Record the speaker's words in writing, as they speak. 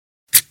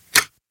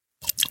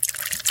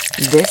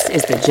This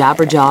is the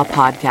Jabberjaw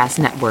Podcast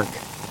Network.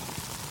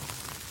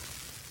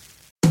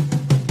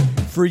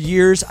 For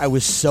years, I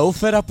was so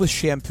fed up with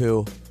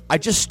shampoo, I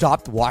just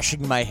stopped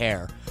washing my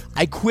hair.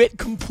 I quit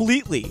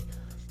completely.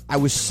 I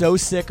was so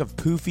sick of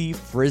poofy,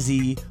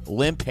 frizzy,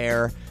 limp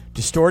hair,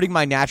 distorting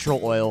my natural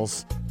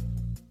oils.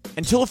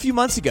 Until a few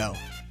months ago,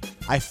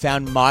 I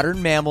found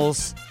Modern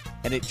Mammals,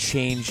 and it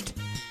changed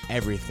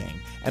everything.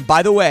 And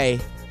by the way,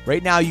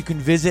 right now you can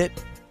visit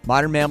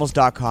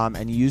modernmammals.com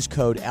and use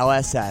code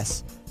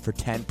LSS for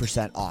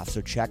 10% off.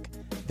 So check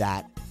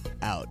that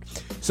out.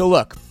 So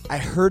look, I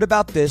heard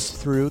about this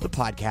through the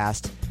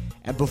podcast,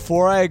 and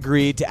before I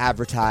agreed to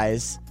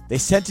advertise, they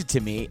sent it to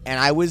me, and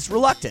I was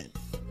reluctant.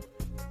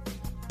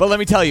 But let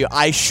me tell you,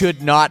 I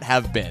should not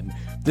have been.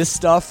 This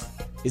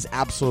stuff is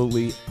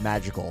absolutely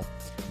magical.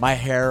 My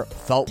hair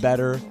felt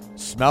better,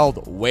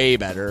 smelled way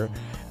better,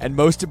 and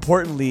most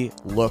importantly,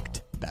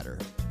 looked better.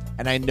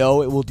 And I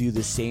know it will do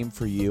the same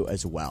for you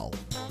as well.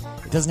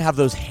 It doesn't have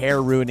those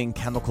hair-ruining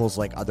chemicals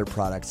like other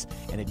products,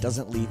 and it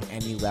doesn't leave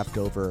any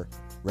leftover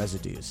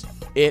residues.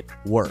 It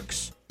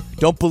works.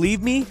 Don't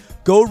believe me?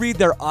 Go read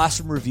their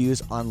awesome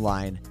reviews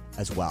online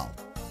as well.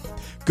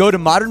 Go to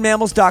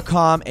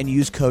modernmammals.com and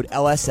use code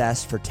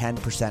LSS for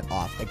 10%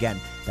 off. Again,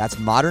 that's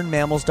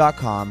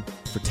modernmammals.com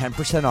for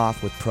 10%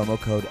 off with promo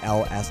code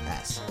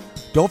LSS.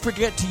 Don't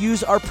forget to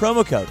use our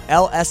promo code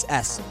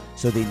LSS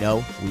so they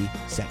know we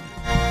sent you.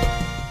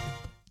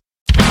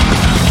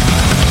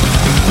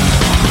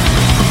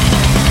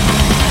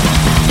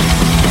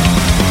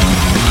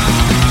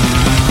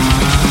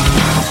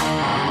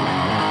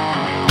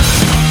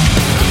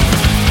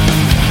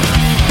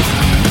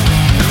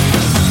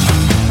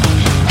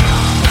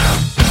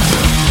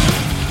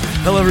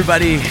 Hello,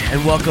 everybody,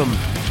 and welcome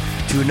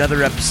to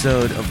another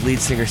episode of Lead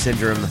Singer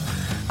Syndrome.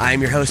 I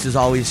am your host, as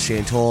always,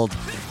 Shane Told,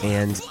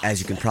 and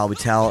as you can probably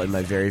tell in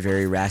my very,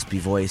 very raspy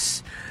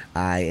voice,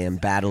 I am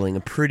battling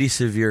a pretty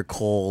severe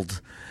cold.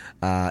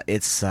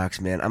 It sucks,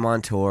 man. I'm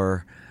on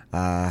tour.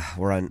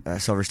 We're on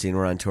Silverstein.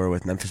 We're on tour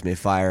with Memphis May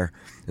Fire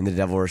and the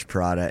Devil Wears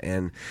Prada,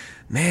 and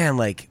man,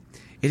 like,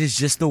 it is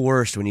just the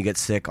worst when you get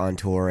sick on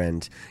tour.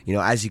 And you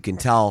know, as you can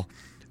tell,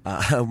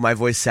 my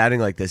voice sounding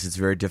like this, it's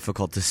very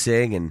difficult to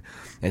sing and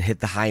hit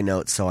the high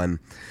notes. So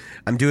I'm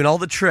doing all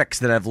the tricks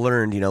that I've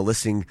learned, you know,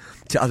 listening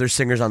to other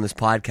singers on this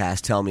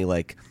podcast tell me,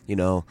 like, you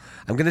know,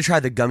 I'm going to try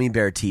the gummy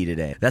bear tea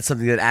today. That's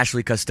something that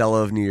Ashley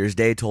Costello of New Year's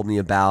Day told me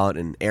about,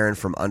 and Aaron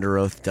from Under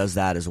Oath does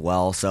that as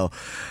well. So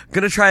I'm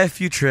going to try a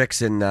few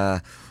tricks, and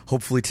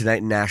hopefully tonight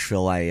in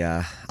Nashville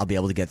I'll be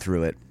able to get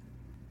through it.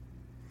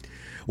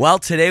 Well,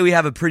 today we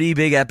have a pretty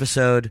big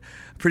episode,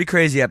 pretty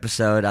crazy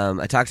episode.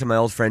 I talked to my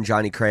old friend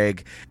Johnny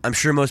Craig. I'm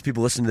sure most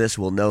people listening to this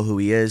will know who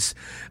he is.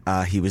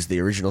 He was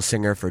the original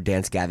singer for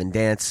Dance Gavin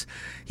Dance.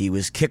 He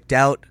was kicked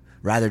out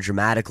rather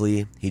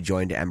dramatically. He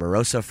joined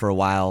Emarosa for a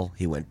while.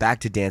 He went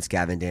back to Dance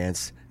Gavin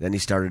Dance. Then he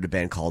started a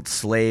band called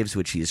Slaves,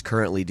 which he is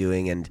currently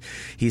doing, and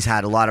he's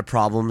had a lot of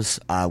problems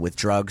with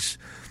drugs,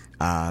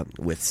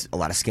 with a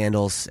lot of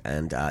scandals,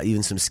 and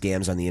even some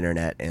scams on the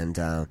internet, and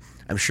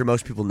I'm sure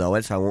most people know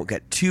it, so I won't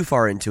get too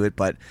far into it,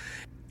 but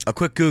a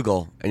quick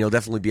Google, and you'll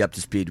definitely be up to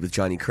speed with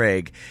Johnny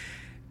Craig.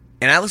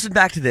 And I listened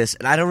back to this,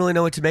 and I don't really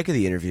know what to make of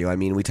the interview. I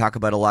mean, we talk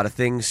about a lot of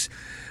things.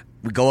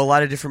 We go a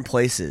lot of different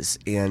places,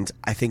 and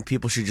I think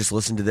people should just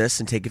listen to this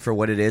and take it for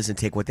what it is and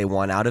take what they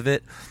want out of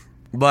it.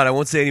 But I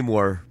won't say any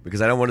more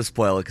because I don't want to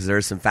spoil it, because there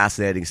is some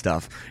fascinating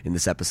stuff in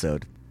this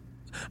episode.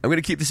 I'm going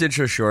to keep this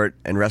intro short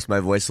and rest my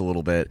voice a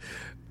little bit.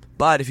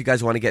 But if you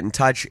guys want to get in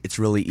touch, it's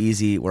really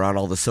easy. We're on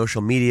all the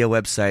social media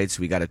websites.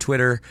 We got a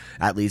Twitter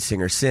at Lead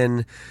Singer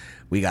Sin.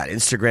 We got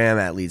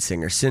Instagram at Lead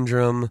Singer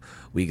Syndrome.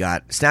 We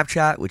got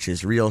Snapchat, which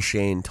is Real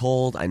Shane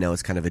Told. I know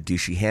it's kind of a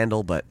douchey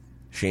handle, but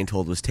Shane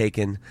Told was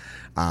taken.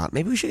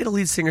 Maybe we should get a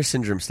Lead Singer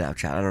Syndrome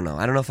Snapchat. I don't know.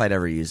 I don't know if I'd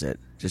ever use it,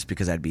 just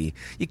because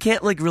you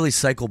can't like really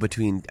cycle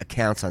between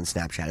accounts on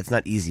Snapchat. It's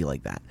not easy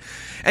like that.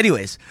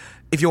 Anyways,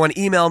 if you want to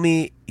email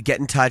me, get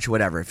in touch,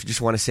 whatever. If you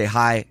just want to say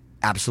hi,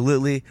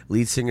 absolutely,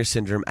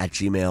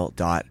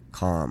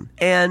 leadsingersyndrome@gmail.com.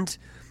 And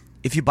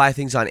if you buy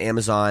things on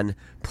Amazon,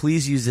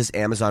 please use this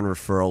Amazon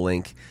referral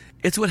link.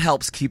 It's what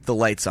helps keep the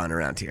lights on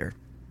around here.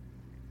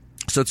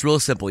 So it's real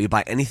simple. You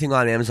buy anything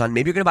on Amazon.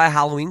 Maybe you're going to buy a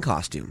Halloween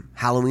costume.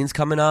 Halloween's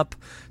coming up.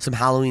 Some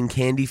Halloween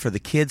candy for the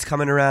kids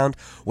coming around.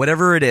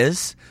 Whatever it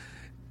is,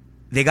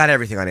 they got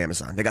everything on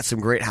Amazon. They got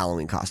some great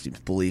Halloween costumes,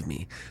 believe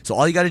me. So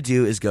all you got to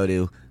do is go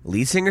to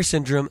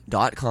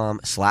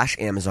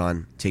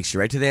leadsingersyndrome.com/Amazon. Takes you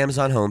right to the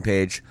Amazon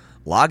homepage.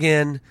 Log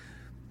in.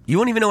 You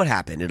won't even know what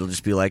happened. It'll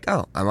just be like,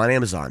 oh, I'm on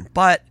Amazon.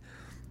 But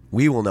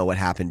we will know what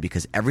happened,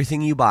 because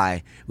everything you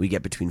buy, we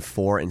get between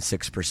 4 and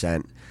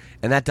 6%.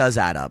 And that does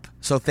add up.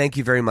 So thank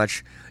you very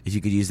much. If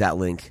you could use that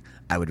link,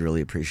 I would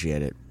really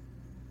appreciate it.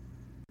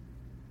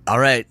 All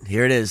right,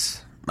 here it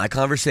is. My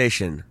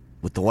conversation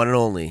with the one and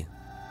only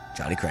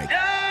Johnny Craig.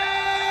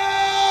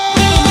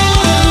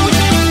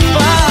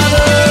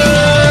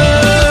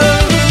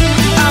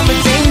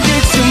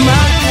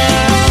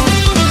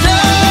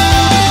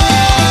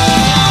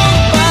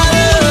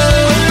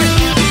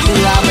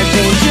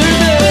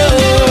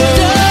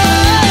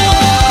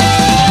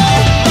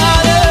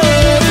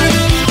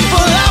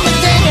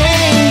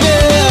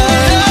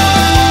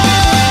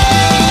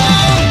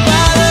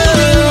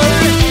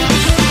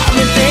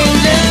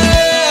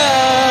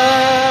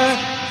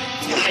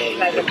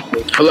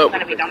 Hello.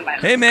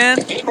 Hey, man.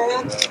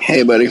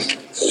 Hey, buddy.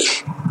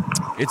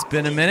 It's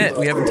been a minute.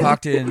 We haven't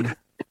talked in a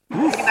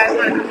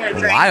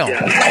while.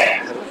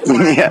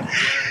 Yeah.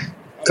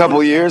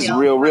 Couple years,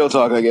 real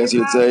talk, I guess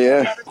you'd say,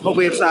 yeah.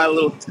 Hopefully it's not a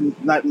little,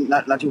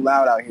 not too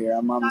loud out here.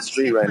 I'm on the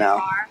street right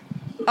now.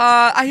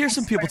 I hear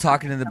some people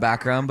talking in the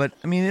background, but,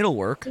 I mean, it'll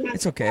work.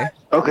 It's okay.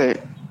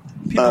 Okay.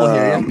 People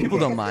hear you. People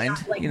don't mind.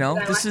 You know,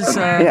 this is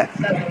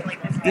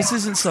this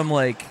isn't some,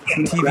 like,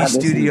 TV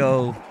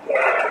studio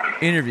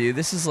interview.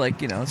 This is, like,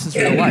 you know, this is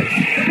real life.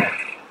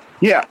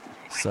 Yeah.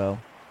 So,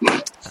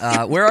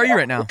 where are you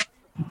right now?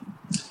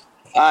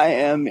 I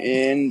am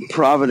in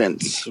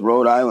Providence,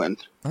 Rhode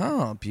Island.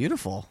 Oh,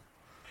 beautiful.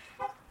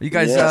 You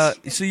guys, Yes.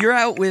 so you're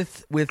out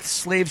with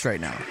Slaves right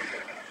now.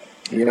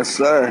 Yes,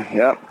 sir.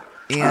 Yep.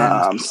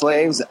 And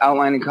Slaves,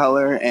 Outline in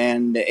Color,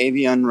 and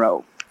Avion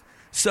Row.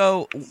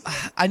 so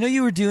I know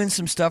you were doing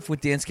some stuff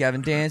with Dance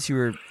Gavin Dance.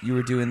 You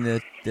were doing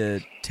the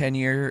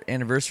 10-year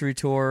anniversary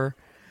tour.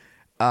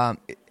 Don't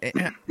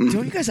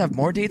you guys have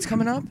more dates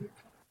coming up?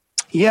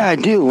 Yeah, I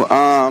do.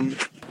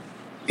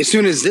 As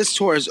soon as this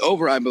tour is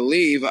over, I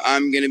believe,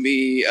 I'm going to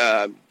be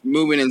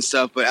moving and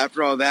stuff. But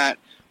after all that,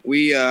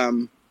 we, I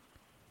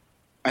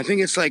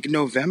think it's like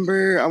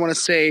November. I want to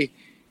say,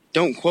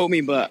 don't quote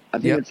me, but I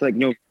think it's like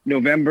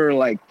November,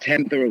 like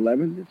 10th or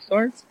 11th it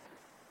starts.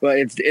 But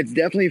it's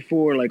definitely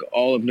for like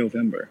all of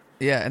November.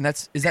 Yeah, and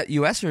is that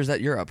U.S. or is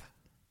that Europe?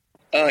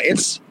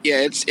 It's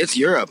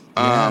Europe.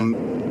 Yeah.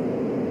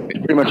 It's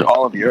pretty much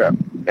all of Europe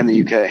and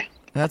the UK.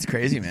 That's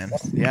crazy, man.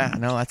 Yeah,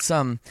 no, that's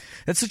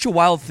such a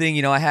wild thing.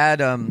 You know, I had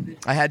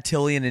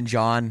Tillian and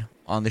John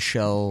on the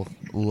show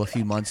a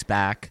few months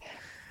back.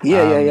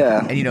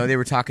 Yeah. And you know, they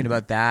were talking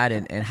about that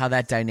and how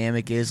that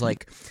dynamic is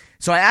like.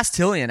 So I asked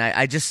Tillian,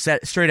 I just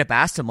straight up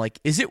asked him, like,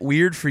 is it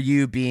weird for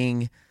you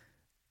being,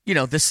 you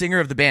know, the singer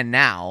of the band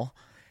now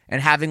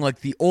and having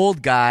like the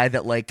old guy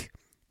that like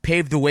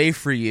paved the way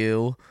for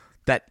you,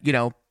 that, you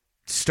know,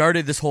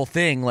 started this whole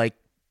thing, like,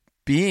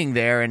 being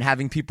there and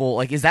having people,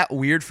 like, is that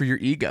weird for your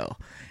ego?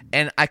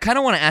 And I kind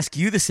of want to ask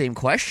you the same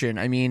question.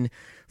 I mean,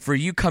 for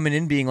you coming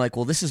in being like,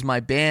 well, this is my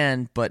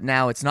band, but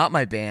now it's not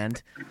my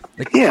band.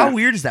 Like, how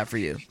weird is that for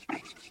you?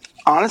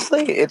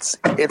 Honestly, it's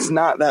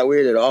not that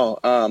weird at all.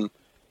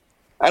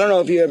 I don't know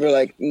if you ever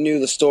like knew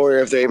the story or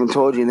if they even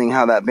told you anything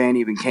how that band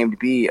even came to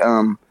be.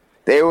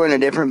 They were in a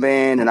different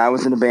band and I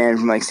was in a band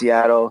from like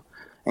Seattle.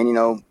 And you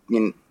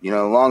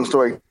know, long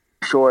story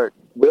short,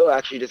 Will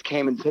actually just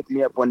came and picked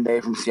me up one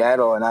day from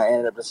Seattle, and I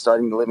ended up just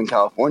starting to live in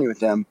California with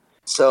them.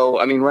 So,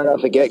 I mean, right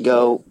off the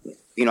get-go,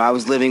 you know, I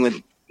was living with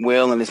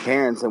Will and his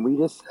parents, and we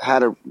just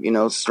had a, you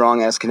know,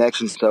 strong-ass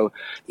connection. So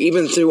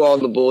even through all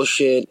the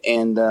bullshit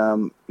and,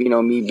 you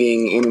know, me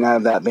being in and out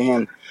of that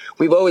band,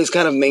 we've always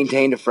kind of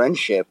maintained a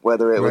friendship,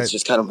 whether it was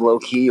just kind of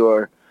low-key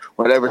or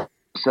whatever.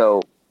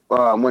 So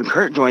when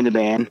Kurt joined the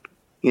band,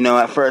 you know,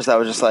 at first I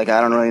was just like,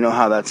 I don't really know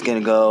how that's going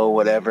to go,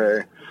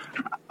 whatever.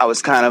 I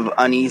was kind of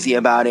uneasy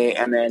about it,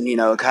 and then, you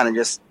know, kind of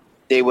just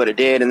did what it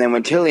did. And then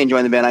when Tillian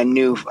joined the band, I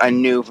knew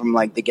from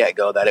like the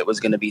get-go that it was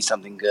going to be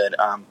something good.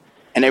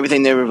 And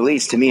everything they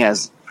released to me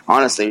has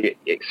honestly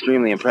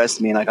extremely impressed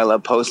me. And like, I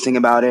love posting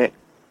about it.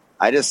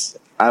 I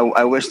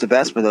wish the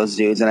best for those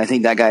dudes, and I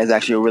think that guy is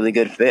actually a really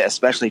good fit,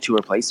 especially to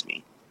replace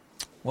me.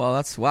 Well,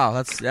 that's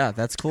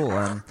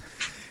cool.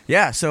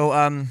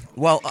 So,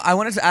 well, I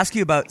wanted to ask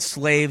you about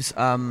Slaves.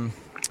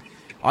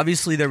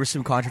 Obviously, there was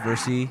some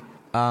controversy.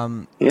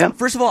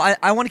 First of all,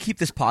 I want to keep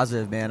this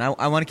positive, man.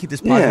 I want to keep this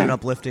positive and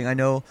uplifting. I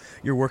know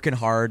you're working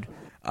hard,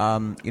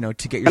 you know,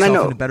 to get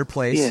yourself in a better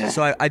place. Yeah.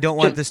 So I don't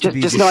want this to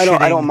be just no,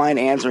 shitting. I don't mind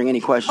answering any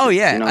questions. Oh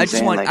yeah, you know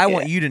I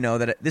want you to know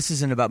that this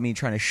isn't about me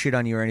trying to shit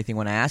on you or anything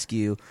when I ask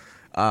you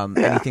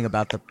anything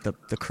about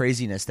the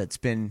craziness that's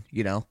been,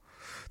 you know,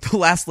 the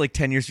last like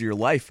 10 years of your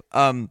life.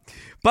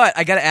 But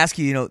I got to ask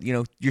you, you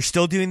know, you're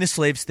still doing the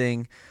Slaves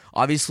thing.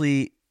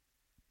 Obviously,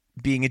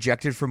 being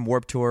ejected from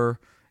Warped Tour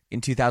in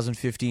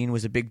 2015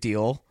 was a big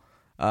deal.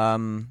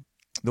 The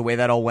way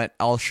that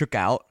all shook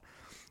out.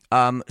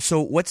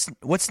 So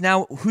what's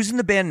now? Who's in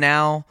the band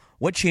now?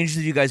 What changes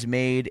have you guys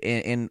made,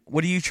 and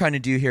what are you trying to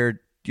do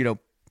here? You know,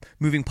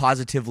 moving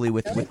positively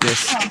with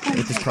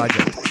this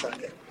project.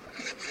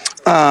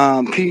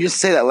 Can you just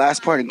say that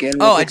last part again?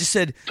 Oh, I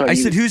said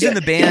who's in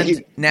the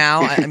band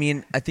now? I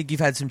mean, I think you've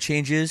had some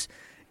changes,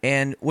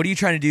 and what are you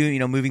trying to do? You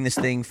know, moving this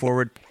thing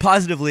forward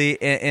positively,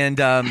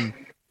 and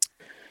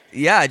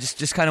yeah,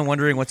 just kind of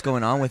wondering what's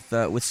going on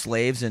with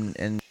Slaves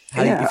and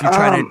how if you're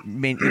trying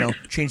to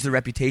change the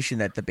reputation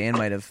that the band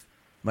might have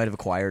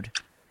acquired.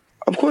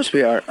 Of course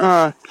we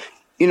are.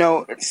 You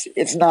know,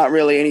 it's not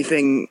really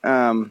anything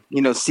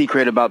you know,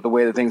 secret about the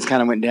way that things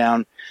kind of went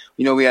down.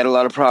 You know, we had a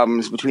lot of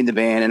problems between the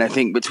band, and I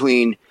think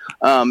between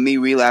me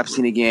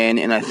relapsing again,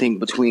 and I think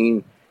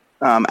between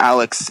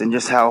Alex and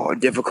just how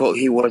difficult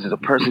he was as a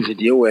person to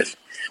deal with,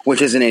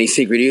 which isn't any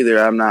secret either.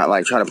 I'm not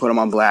like trying to put him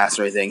on blast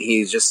or anything.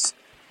 He's just,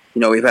 you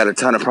know, we've had a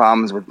ton of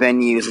problems with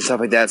venues and stuff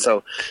like that.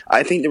 So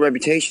I think the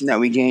reputation that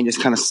we gained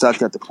just kind of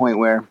sucked at the point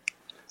where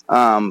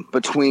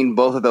between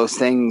both of those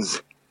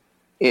things,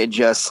 it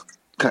just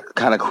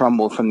kind of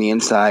crumbled from the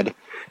inside.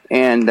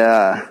 And,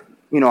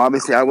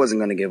 obviously I wasn't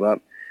going to give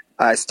up.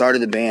 I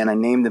started the band, I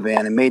named the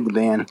band, I made the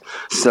band.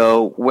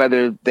 So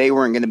whether they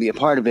weren't going to be a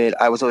part of it,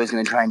 I was always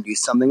going to try and do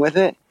something with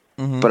it.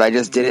 Mm-hmm. But I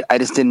just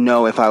didn't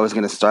know if I was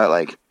going to start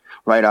like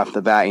right off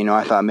the bat.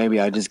 I thought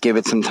maybe I'd just give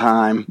it some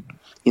time,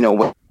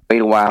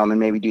 wait a while and then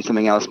maybe do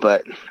something else.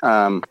 But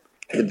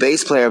the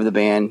bass player of the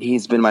band,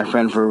 he's been my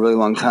friend for a really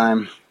long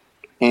time.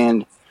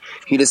 And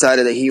he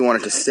decided that he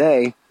wanted to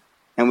stay.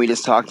 And we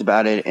just talked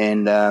about it.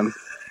 And,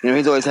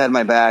 he's always had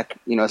my back,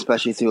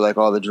 especially through like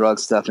all the drug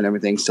stuff and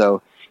everything.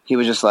 So he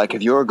was just like,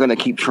 if you're going to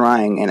keep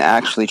trying and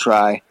actually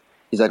try,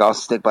 he's like, I'll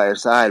stick by your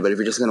side. But if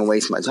you're just going to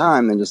waste my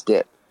time, then just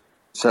dip.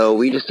 So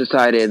we just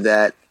decided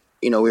that,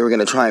 we were going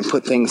to try and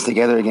put things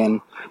together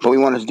again. But we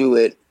wanted to do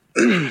it,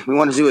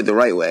 the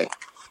right way.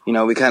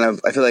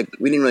 I feel like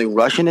we didn't really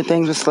rush into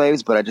things with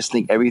Slaves, but I just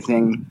think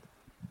everything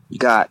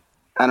got,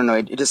 I don't know,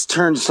 it just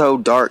turned so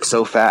dark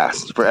so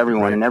fast for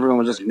everyone, and everyone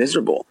was just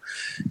miserable.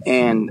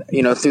 And,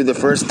 through the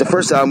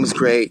first album was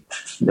great.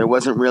 There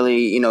wasn't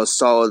really,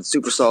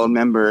 super solid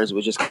members. It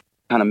was just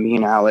kind of me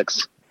and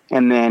Alex.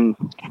 And then,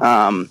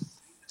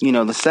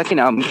 the second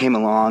album came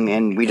along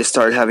and we just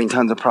started having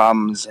tons of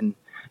problems and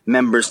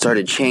members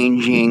started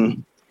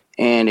changing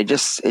and it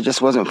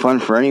just wasn't fun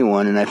for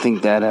anyone. And I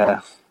think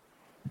that,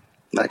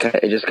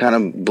 it just kind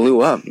of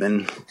blew up,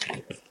 and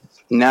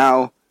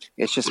now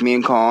it's just me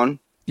and Colin.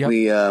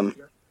 Yep.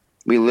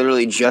 We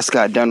literally just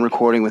got done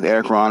recording with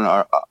Eric Ron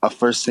our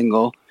first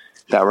single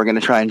that we're going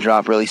to try and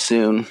drop really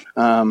soon.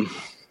 And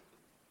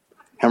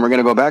we're going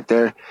to go back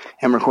there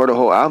and record a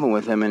whole album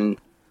with him. And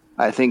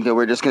I think that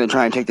we're just going to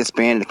try and take this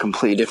band in a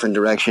completely different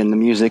direction. The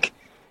music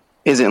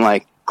isn't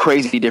like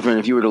crazy different.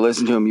 If you were to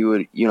listen to him, you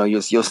would,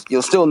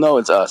 you'll still know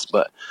it's us.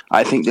 But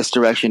I think this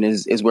direction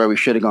is where we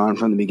should have gone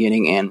from the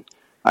beginning. And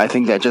I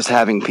think that just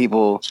having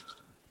people,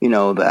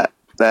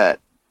 that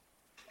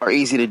are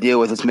easy to deal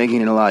with, it's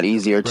making it a lot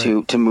easier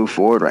to move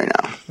forward right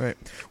now. Right.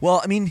 Well,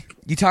 I mean,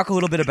 you talk a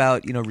little bit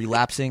about,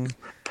 relapsing,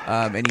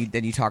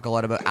 and you talk a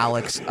lot about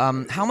Alex.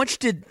 How much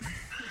did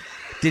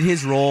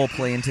his role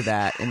play into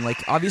that? And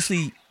like,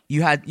 obviously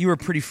you were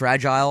pretty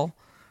fragile,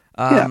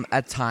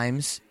 at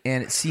times,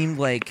 and it seemed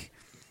like,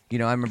 I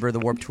remember the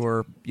Warped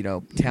Tour,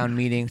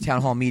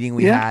 town hall meeting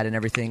we had and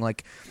everything.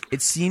 Like,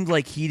 it seemed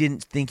like he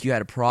didn't think you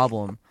had a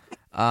problem.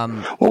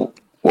 Well,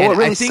 and it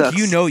really I think sucks.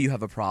 you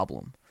have a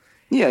problem.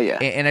 Yeah.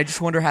 And I just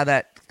wonder how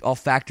that all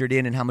factored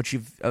in and how much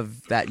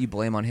of that you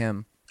blame on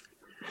him.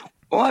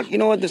 Well, you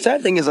know what? The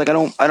sad thing is, like, I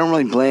don't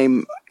really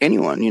blame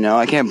anyone.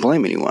 I can't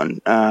blame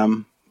anyone.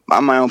 I'm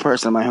my own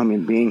person, I'm my own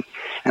human being,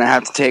 and I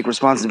have to take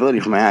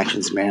responsibility for my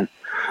actions, man.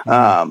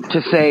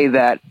 To say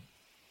that,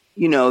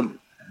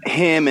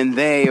 him and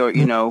they,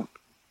 or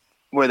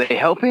were they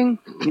helping?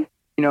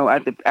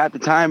 At the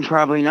time,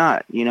 probably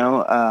not.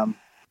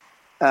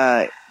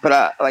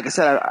 But like I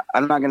said,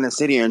 I'm not going to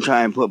sit here and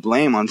try and put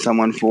blame on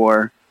someone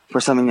for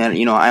something that,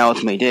 I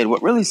ultimately did.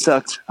 What really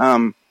sucked,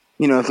 through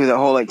the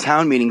whole like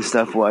town meeting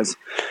stuff was,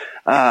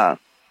 I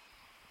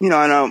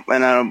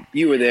know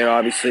you were there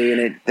obviously,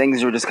 and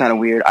things were just kind of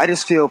weird. I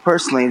just feel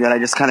personally that I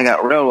just kind of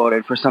got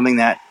railroaded for something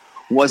that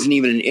wasn't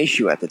even an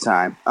issue at the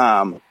time.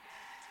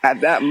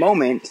 At that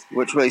moment,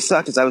 which really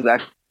sucked, is I was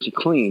actually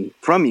clean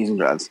from using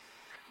drugs.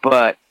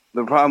 But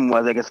the problem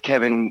was,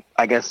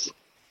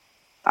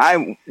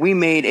 we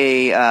made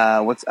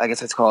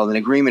it's called an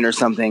agreement or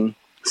something,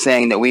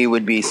 saying that we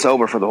would be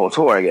sober for the whole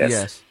tour, I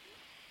guess.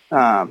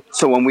 Yes.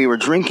 So when we were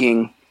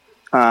drinking,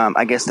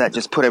 I guess that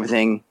just put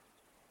everything,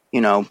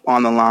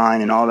 on the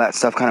line, and all that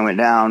stuff kind of went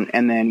down.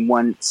 And then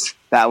once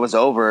that was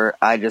over,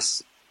 I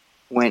just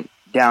went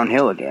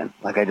downhill again.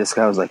 Like I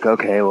was like,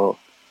 okay, well,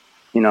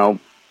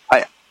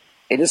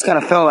 it just kind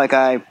of felt like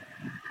I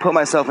put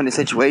myself in a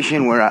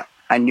situation where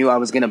I knew I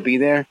was going to be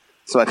there.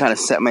 So I kind of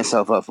set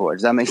myself up for it.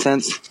 Does that make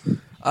sense?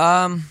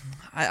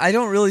 I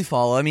don't really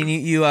follow. I mean,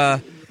 you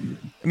were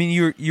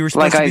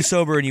supposed to be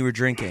sober and you were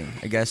drinking,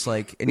 I guess,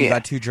 and you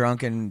got too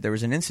drunk and there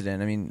was an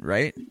incident. I mean,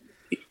 right?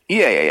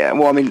 Yeah.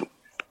 Well, I mean,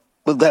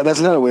 that's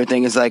another weird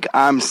thing is like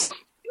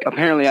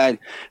apparently I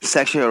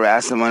sexually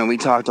harassed someone and we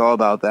talked all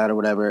about that or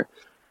whatever.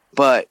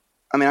 But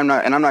I mean, I'm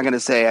not going to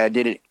say I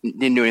didn't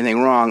do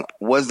anything wrong.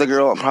 Was the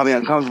girl probably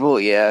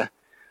uncomfortable? Yeah.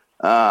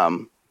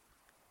 And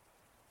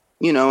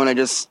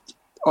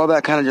all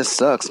that kind of just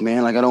sucks,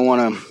 man. Like I don't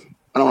want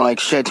to like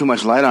shed too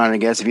much light on it, I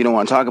guess, if you don't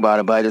want to talk about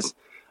it, but I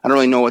don't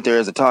really know what there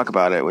is to talk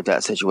about it with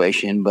that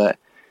situation. But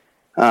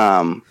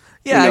you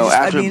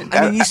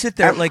sit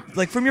there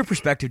like from your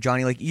perspective,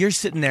 Johnny, like you're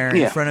sitting there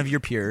in front of your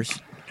peers,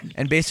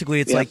 and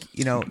basically it's like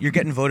you're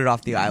getting voted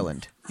off the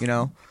island,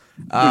 and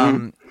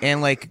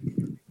like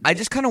I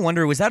just kind of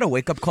wonder, was that a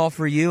wake up call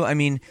for you? I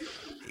mean,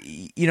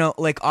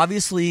 like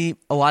obviously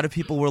a lot of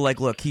people were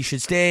like, look, he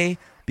should stay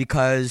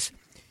because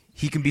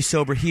he can be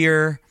sober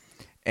here,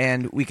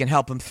 and we can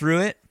help him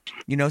through it.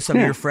 Some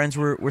of your friends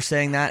were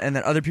saying that, and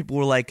then other people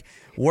were like,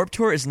 Warped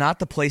Tour is not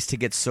the place to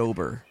get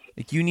sober.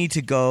 Like, you need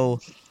to go,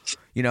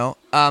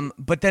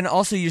 But then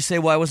also you say,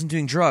 well, I wasn't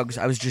doing drugs.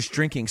 I was just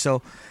drinking.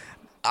 So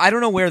I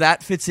don't know where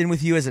that fits in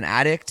with you as an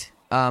addict.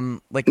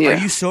 Like, Yeah. are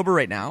you sober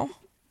right now?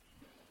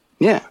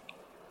 Yeah.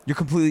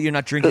 You're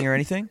not drinking or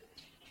anything?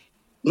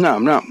 No,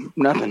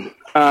 nothing.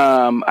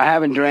 I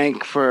haven't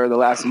drank for the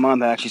last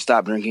month. I actually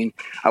stopped drinking.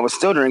 I was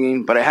still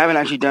drinking, but I haven't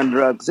actually done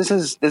drugs. This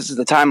is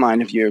the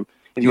timeline if you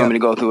want me to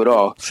go through it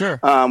all. Sure.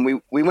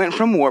 We went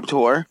from Warped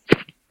Tour.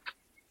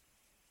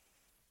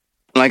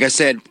 Like I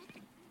said,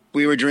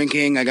 we were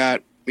drinking. I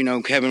got,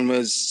 Kevin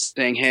was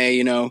saying,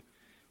 hey,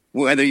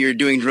 whether you're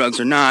doing drugs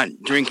or not,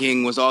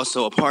 drinking was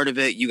also a part of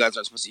it. You guys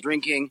aren't supposed to be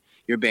drinking.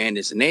 Your band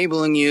is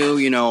enabling you.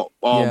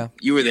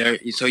 You were there,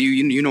 so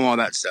you know all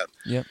that stuff.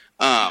 Yep.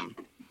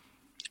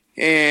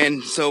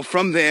 And so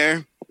from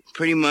there,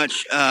 pretty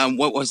much,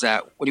 what was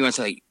that? What do you want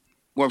to say?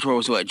 Warped Tour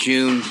was what?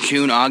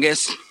 June,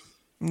 August?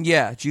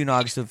 Yeah, June,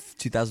 August of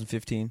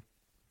 2015.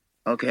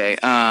 Okay.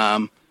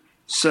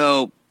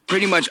 So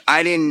pretty much,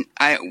 I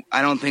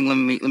don't think. Let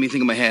me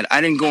think in my head.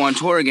 I didn't go on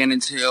tour again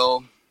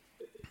until,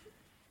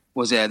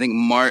 was it? I think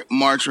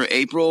March or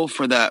April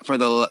for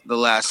the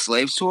last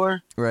Slaves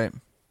tour. Right.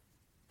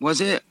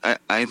 Was it?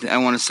 I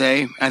want to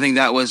say. I think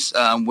that was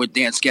with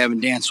Dance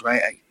Gavin Dance,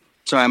 right?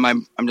 Sorry,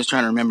 I'm just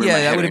trying to remember. Yeah, in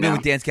my that head would have right been now.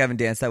 with Dance Gavin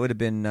Dance. That would have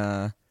been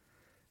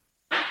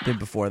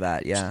before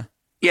that. Yeah.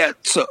 Yeah.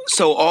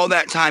 So all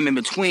that time in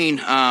between,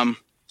 I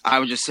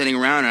was just sitting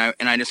around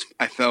and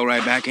I fell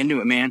right back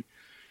into it, man.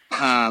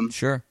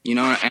 Sure.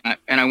 And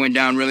I went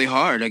down really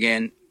hard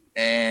again,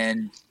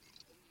 and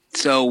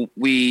so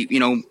we,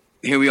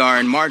 here we are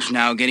in March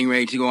now, getting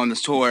ready to go on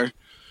this tour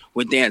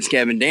with Dance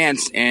Gavin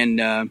Dance,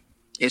 and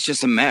it's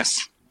just a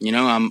mess.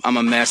 I'm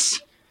a mess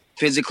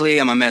physically.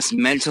 I'm a mess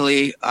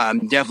mentally.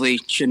 Definitely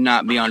should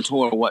not be on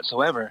tour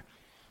whatsoever.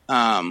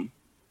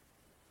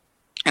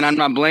 And I'm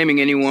not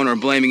blaming anyone or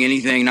blaming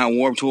anything, not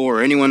Warped Tour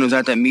or anyone who's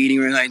at that meeting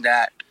or anything like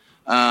that.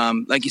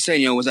 Like you said,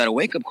 was that a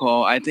wake-up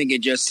call? I think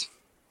it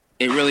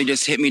really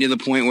just hit me to the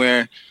point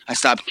where I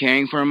stopped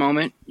caring for a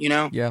moment,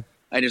 Yeah.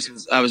 I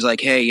was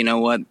like, hey, you know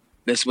what?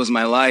 This was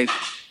my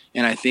life.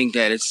 And I think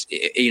that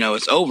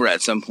it's over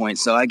at some point.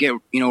 So I get,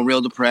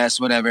 real depressed,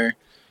 whatever.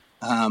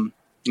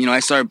 I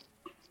start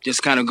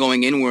just kind of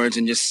going inwards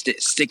and just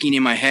sticking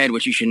in my head,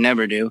 which you should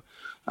never do.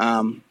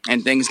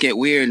 And things get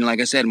weird. And like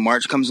I said,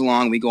 March comes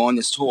along. We go on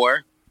this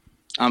tour.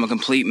 I'm a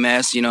complete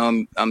mess.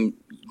 I'm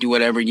do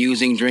whatever,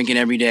 using, drinking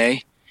every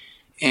day.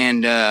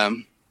 And,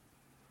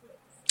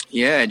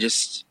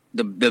 just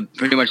the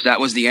pretty much that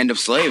was the end of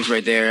Slaves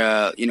right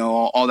there.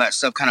 All that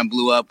stuff kind of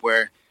blew up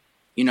where,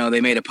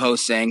 they made a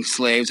post saying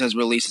Slaves has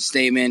released a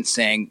statement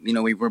saying,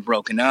 we were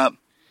broken up.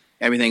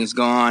 Everything is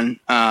gone.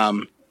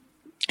 And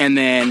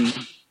then,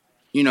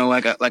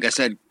 like I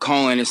said,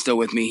 Colin is still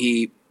with me.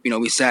 He,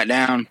 we sat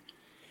down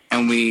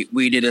and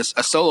we did a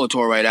solo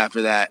tour right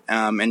after that.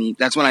 And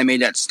that's when I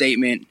made that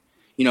statement,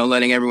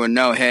 letting everyone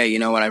know, hey,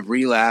 when I've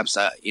relapsed,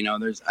 I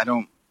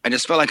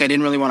just felt like I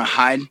didn't really want to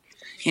hide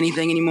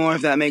anything anymore,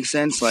 if that makes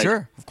sense. Like,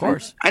 sure, of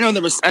course. I know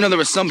there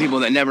was some people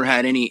that never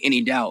had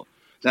any doubt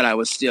that I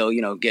was still,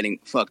 getting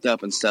fucked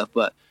up and stuff.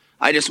 But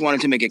I just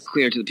wanted to make it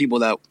clear to the people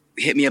that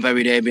hit me up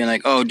every day being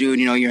like, oh, dude,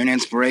 you're an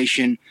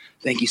inspiration.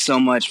 Thank you so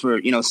much for,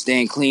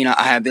 staying clean.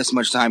 I have this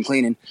much time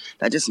cleaning.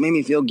 That just made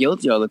me feel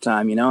guilty all the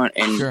time,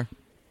 and Sure.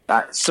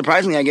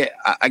 Surprisingly, I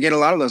get a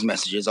lot of those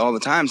messages all the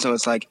time. So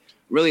it's like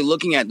really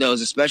looking at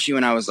those, especially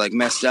when I was like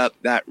messed up,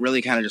 that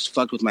really kind of just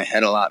fucked with my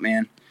head a lot,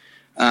 man.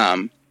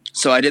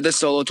 So I did the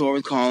solo tour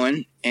with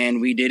Colin, and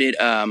we did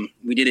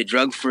it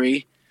drug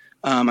free.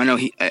 I know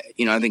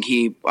I think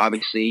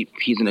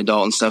he's an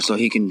adult and stuff, so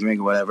he can drink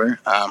or whatever.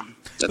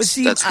 But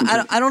see,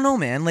 I don't know,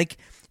 man. Like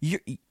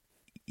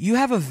you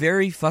have a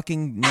very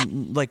fucking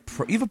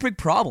you have a big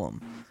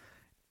problem.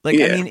 Like,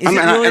 yeah. I mean, is it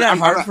really that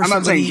hard for somebody? I'm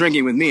not saying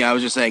drinking with me. I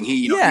was just saying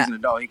he's an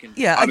adult. He can,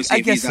 obviously,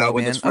 if he's out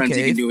with his friends,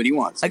 he can do what he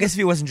wants. I guess if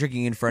he wasn't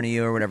drinking in front of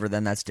you or whatever,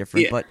 then that's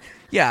different. Yeah. But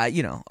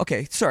yeah,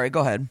 okay. Sorry,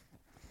 go ahead.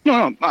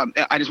 No,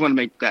 I just want to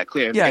make that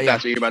clear. Yeah,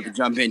 that's what you're about to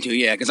jump into.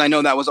 Yeah, because I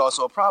know that was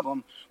also a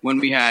problem when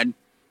we had,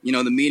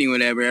 the meeting,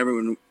 whatever.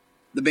 Everyone,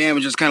 the band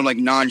was just kind of like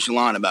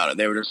nonchalant about it.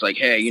 They were just like,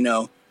 hey,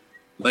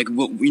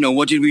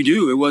 what did we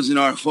do? It wasn't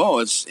our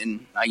fault.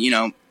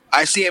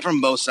 I see it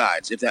from both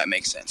sides, if that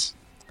makes sense.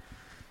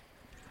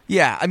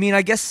 Yeah, I mean,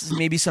 I guess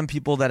maybe some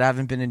people that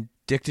haven't been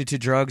addicted to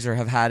drugs or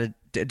have had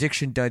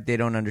addiction, they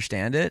don't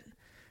understand it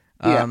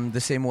the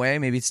same way.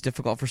 Maybe it's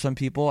difficult for some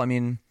people. I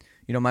mean,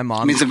 my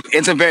mom...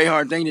 it's a very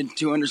hard thing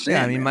to understand.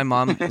 Yeah, I mean, my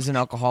mom is an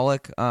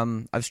alcoholic.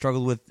 I've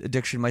struggled with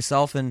addiction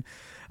myself, and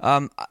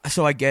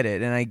so I get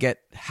it, and I get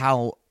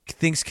how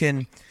things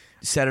can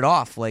set it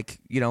off, like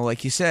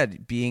like you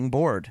said, being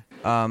bored,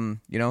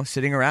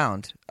 sitting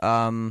around.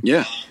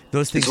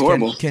 Those things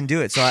can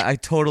do it. So I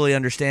totally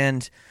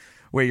understand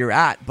where you're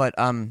at, but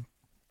I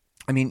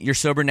mean, you're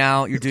sober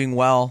now, you're doing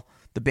well,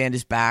 the band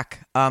is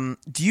back. Do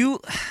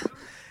you,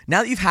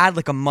 now that you've had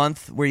like a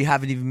month where you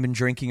haven't even been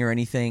drinking or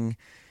anything,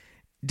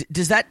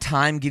 does that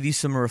time give you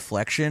some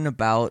reflection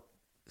about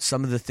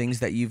some of the things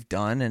that you've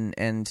done,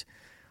 and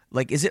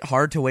like, is it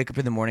hard to wake up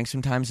in the morning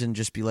sometimes and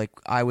just be like,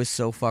 I was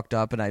so fucked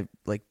up, and I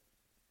like,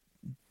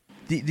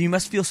 you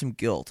must feel some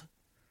guilt?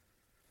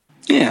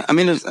 Yeah, I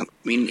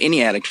mean,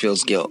 any addict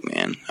feels guilt,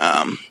 man.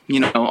 A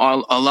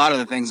lot of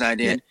the things I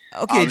did.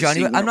 Yeah. Okay,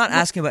 Johnny, obviously, I'm not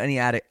asking about any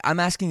addict. I'm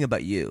asking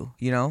about you.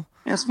 You know.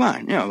 That's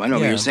fine. I know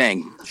what Yeah. you're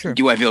saying. Sure.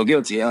 Do I feel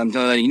guilty? I'm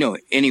telling you,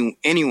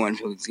 anyone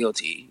feels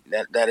guilty.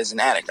 That is an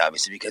addict,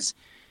 obviously, because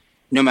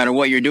no matter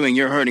what you're doing,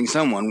 you're hurting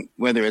someone,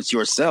 whether it's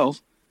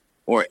yourself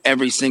or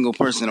every single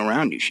person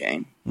around you,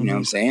 Shane. You know what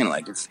I'm saying?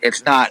 Like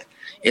it's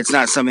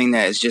not something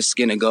that is just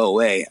gonna go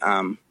away.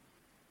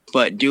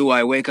 But do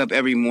I wake up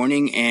every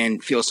morning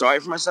and feel sorry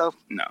for myself?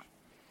 No,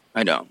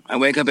 I don't. I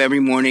wake up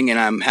every morning and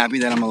I'm happy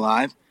that I'm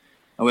alive.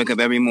 I wake up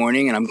every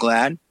morning and I'm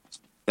glad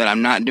that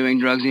I'm not doing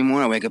drugs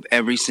anymore. I wake up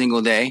every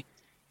single day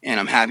and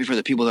I'm happy for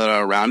the people that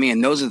are around me.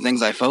 And those are the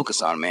things I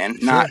focus on, man.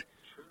 Sure.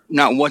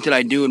 Not what did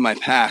I do in my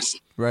past.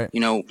 Right.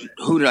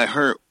 Who did I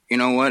hurt? You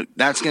know what?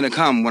 That's going to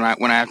come when I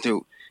have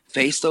to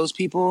face those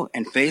people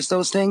and face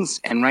those things.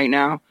 And right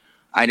now,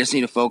 I just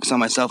need to focus on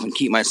myself and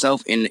keep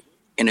myself in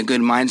a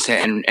good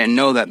mindset and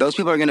know that those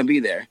people are going to be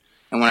there.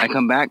 And when I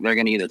come back, they're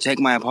going to either take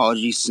my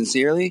apologies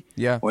sincerely,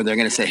 or they're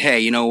going to say, hey,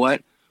 you know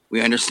what?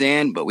 We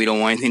understand, but we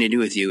don't want anything to do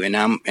with you.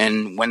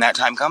 And when that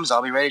time comes,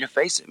 I'll be ready to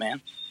face it,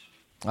 man.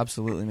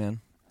 Absolutely, man.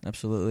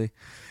 Absolutely.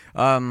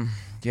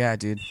 Yeah,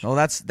 dude. Well,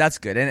 that's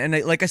good.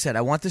 And like I said,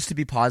 I want this to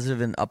be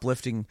positive and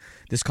uplifting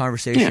this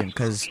conversation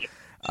because,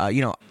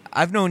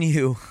 I've known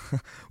you.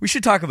 We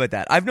should talk about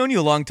that. I've known you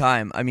a long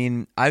time. I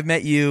mean, I've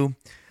met you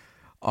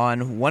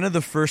on one of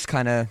the first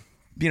kind of,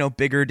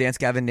 bigger Dance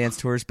Gavin Dance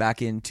tours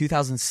back in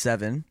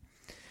 2007.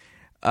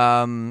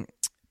 You're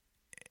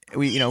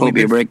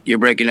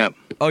breaking up.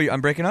 Oh,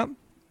 I'm breaking up?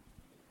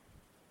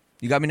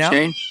 You got me now?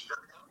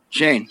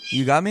 Shane.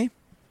 You got me?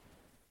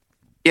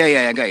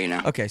 Yeah, I got you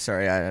now. Okay,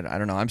 sorry. I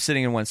don't know. I'm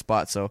sitting in one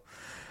spot, so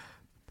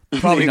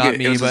probably not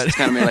me, but it's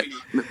kind of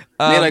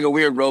made like a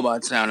weird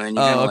robot sound, and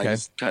then you kind of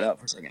just cut out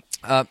for a second.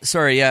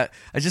 Sorry, yeah.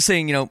 I was just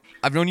saying,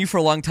 I've known you for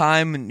a long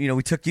time, and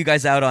we took you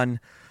guys out on,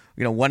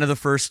 one of the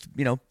first,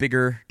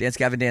 bigger Dance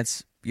Gavin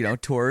Dance,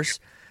 tours,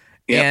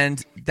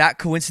 and that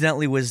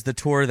coincidentally was the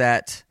tour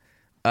that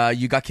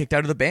you got kicked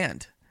out of the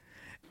band.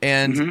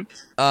 And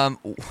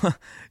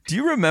do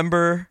you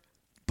remember?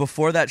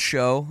 Before that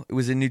show, it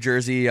was in New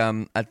Jersey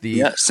at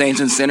the Saints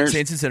and Sinners.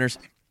 Saints and Sinners.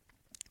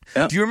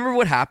 Yep. Do you remember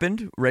what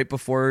happened right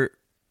before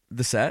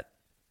the set?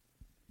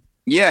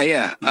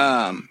 Yeah.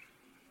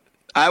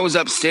 I was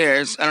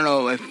upstairs. I don't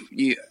know if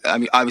you. I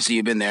mean, obviously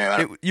you've been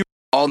there.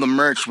 All the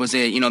merch was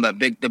in,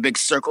 the big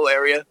circle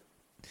area.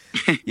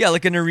 Yeah,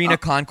 like an arena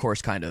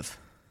concourse kind of.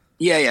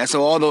 Yeah.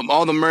 So all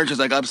the merch is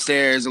like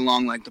upstairs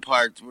along like the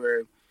parts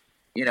where,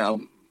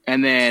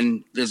 and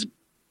then there's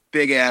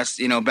big ass,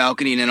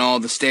 balcony and then all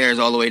the stairs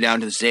all the way down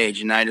to the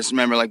stage. And I just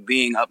remember like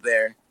being up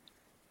there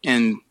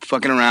and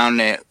fucking around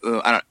at,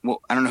 I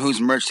don't know whose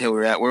merch table we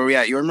were at. Were we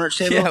at your merch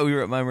table? Yeah, we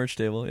were at my merch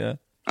table, yeah.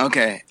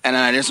 Okay. And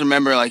then I just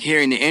remember like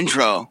hearing the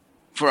intro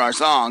for our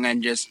song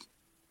and just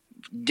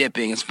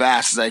dipping as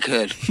fast as I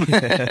could.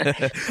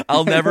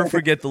 I'll never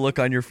forget the look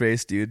on your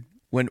face, dude.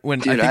 When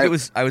dude, I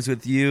was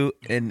with you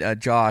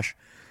and Josh,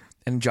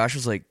 and Josh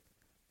was like,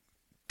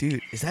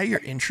 dude, is that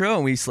your intro?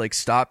 And we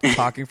stopped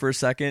talking for a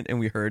second and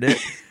we heard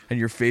it and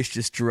your face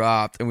just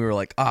dropped and we were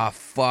like,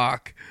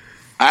 fuck.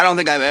 I don't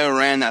think I've ever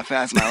ran that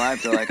fast in my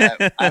life though. Like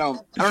I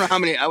don't know how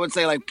many, I would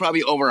say like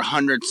probably over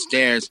 100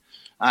 stairs.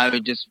 I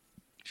would just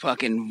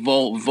fucking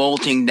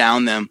vaulting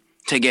down them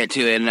to get to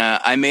it. And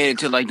I made it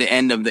to like the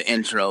end of the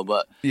intro,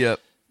 but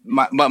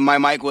my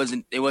mic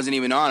wasn't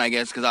even on, I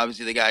guess, because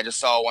obviously the guy just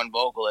saw one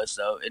vocalist,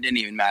 so it didn't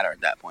even matter at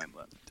that point.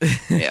 But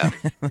yeah.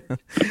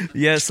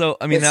 Yeah, so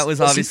I mean that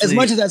was obviously, as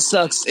much as that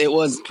sucks, it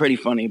was pretty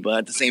funny, but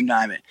at the same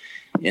time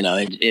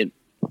it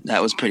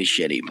that was pretty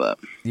shitty. But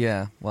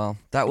yeah, well,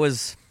 that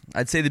was,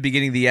 I'd say, the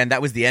beginning of the end.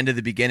 That was the end of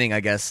the beginning,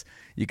 I guess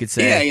you could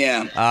say.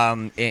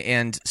 Yeah.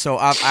 And so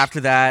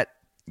after that,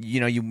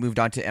 you moved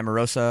on to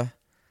Emarosa.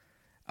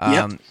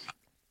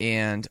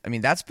 And I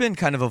mean that's been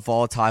kind of a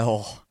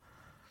volatile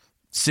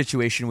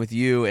situation with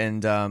you,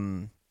 and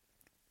I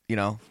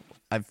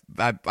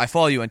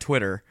follow you on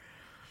Twitter.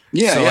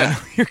 Yeah, so yeah. I know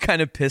you're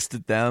kind of pissed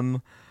at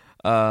them.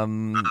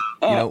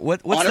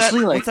 What's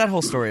honestly, what's that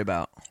whole story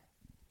about?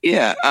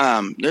 Yeah,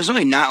 there's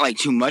really not like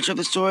too much of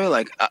a story.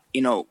 Like,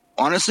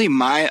 honestly,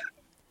 my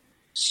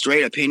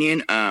straight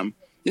opinion,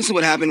 this is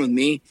what happened with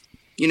me.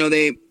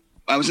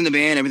 I was in the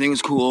band, everything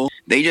was cool.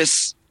 They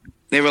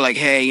were like,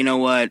 hey, you know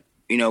what?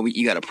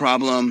 You got a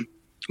problem.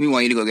 We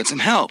want you to go get some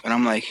help. And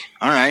I'm like,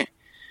 all right.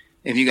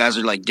 If you guys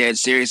are like dead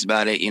serious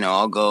about it,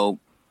 I'll go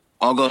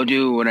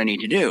do what I need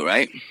to do,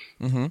 right?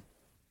 Mm-hmm.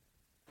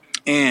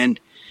 And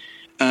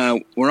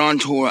we're on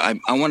tour. I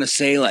want to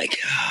say like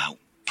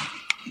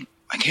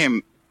I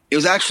can't. It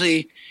was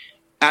actually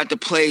at the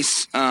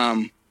place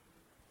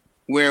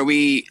where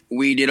we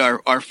did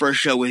our first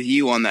show with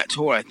you on that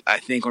tour, I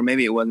think, or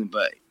maybe it wasn't.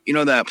 But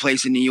that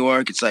place in New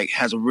York, it's like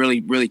has a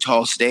really really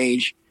tall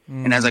stage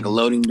and has like a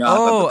loading dock.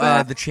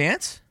 Oh, the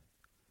Chance.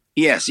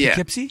 Yes, yeah,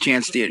 Poughkeepsie?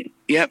 Chance Theater.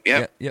 Yep.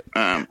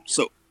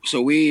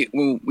 So we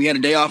had a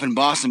day off in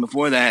Boston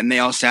before that, and they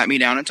all sat me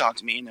down and talked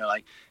to me, and they're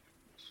like,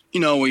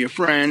 we're your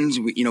friends.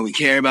 We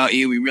care about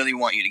you. We really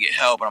want you to get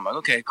help. And I'm like,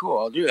 okay, cool.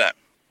 I'll do that.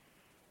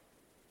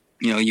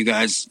 You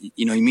guys,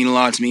 you mean a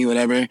lot to me,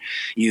 whatever.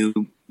 You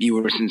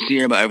were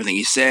sincere about everything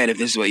you said. If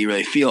this is what you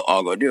really feel,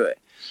 I'll go do it.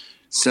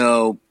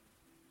 So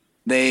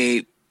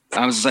I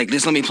was just like,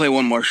 just let me play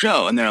one more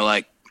show. And they're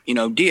like,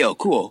 deal,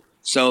 cool.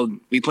 So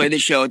we played the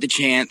show at the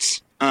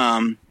Chance.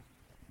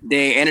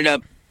 They ended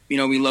up,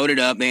 we loaded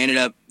up.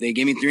 They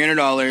gave me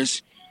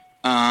 $300.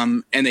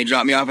 And they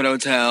dropped me off at a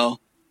hotel,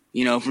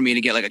 for me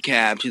to get like a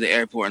cab to the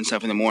airport and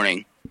stuff in the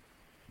morning.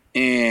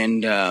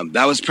 And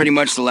that was pretty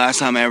much the last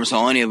time I ever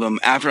saw any of them.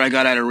 After I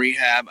got out of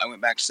rehab, I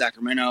went back to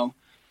Sacramento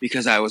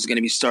because I was going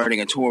to be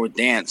starting a tour with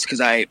Dance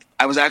because I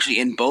was actually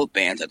in both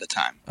bands at the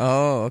time.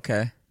 Oh,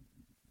 okay.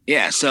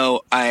 Yeah,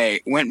 so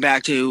I went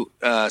back to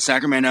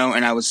Sacramento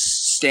and I was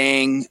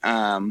staying,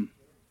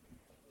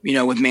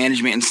 with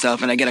management and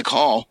stuff. And I get a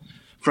call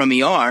from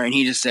ER and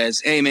he just says,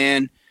 hey,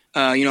 man,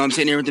 I'm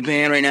sitting here with the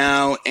band right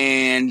now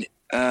and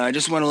I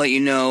just want to let you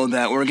know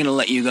that we're going to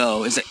let you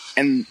go.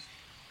 And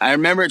I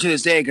remember it to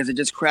this day because it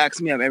just cracks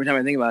me up every time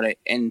I think about it.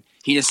 And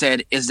he just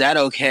said, is that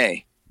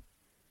okay?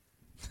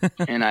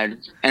 and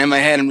in my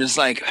head, I'm just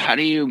like, how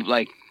do you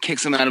like kick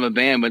someone out of a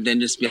band, but then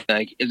just be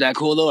like, is that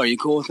cool though? Are you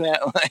cool with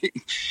that?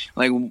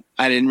 like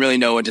I didn't really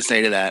know what to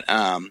say to that.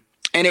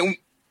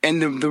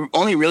 And the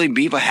only really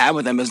beef I had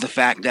with them is the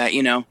fact that,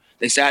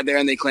 they sat there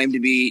and they claimed to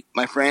be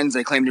my friends.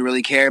 They claimed to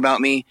really care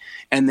about me.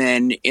 And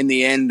then in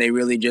the end, they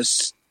really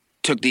just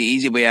took the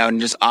easy way out and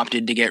just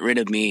opted to get rid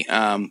of me.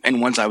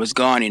 And once I was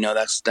gone,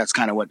 that's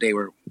kind of what they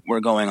were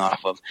going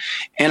off of.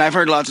 And I've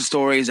heard lots of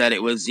stories that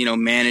it was,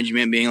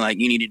 management being like,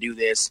 you need to do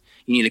this,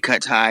 you need to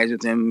cut ties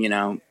with him.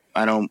 I'm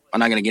not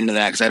going to get into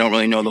that because I don't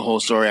really know the whole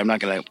story. I'm not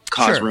going to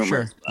cause rumors.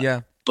 Sure.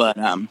 Yeah. But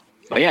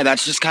yeah,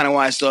 that's just kind of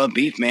why I still have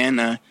beef,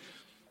 man.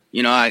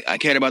 I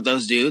cared about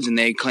those dudes and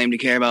they claimed to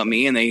care about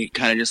me and they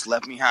kind of just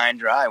left me high and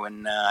dry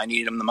when I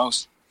needed them the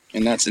most.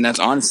 And that's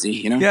honesty,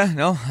 Yeah,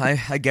 no,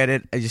 I get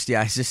it. I just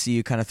see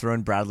you kind of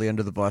throwing Bradley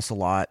under the bus a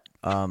lot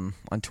on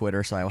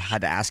Twitter, so I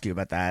had to ask you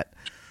about that.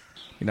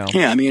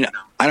 Yeah, I mean,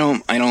 I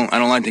don't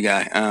like the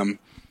guy.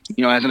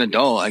 As an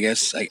adult, I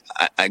guess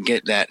I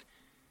get that.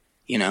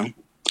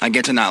 I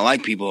get to not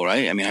like people,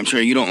 right? I mean, I'm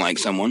sure you don't like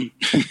someone.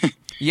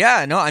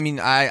 Yeah, no, I mean,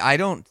 I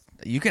don't.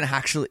 You can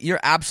you're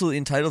absolutely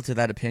entitled to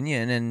that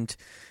opinion, and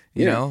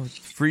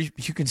free.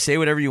 You can say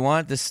whatever you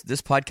want. This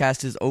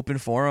podcast is open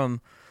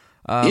forum.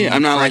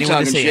 I'm not like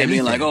talking shit,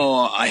 being like,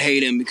 oh, I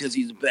hate him because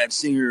he's a bad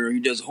singer or he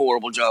does a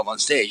horrible job on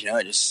stage.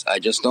 I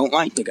just don't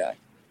like the guy.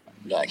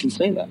 I can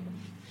say that.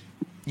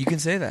 You can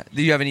say that.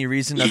 Do you have any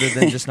reason other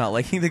than just not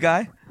liking the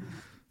guy?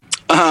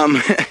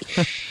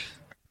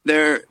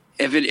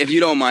 If you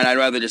don't mind, I'd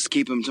rather just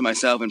keep him to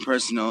myself and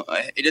personal.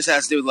 It just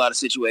has to do with a lot of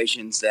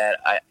situations that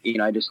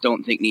I just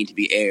don't think need to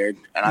be aired,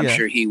 and I'm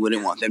sure he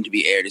wouldn't want them to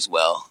be aired as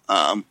well.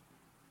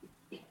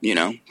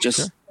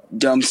 Just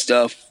dumb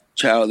stuff.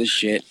 Childish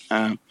shit,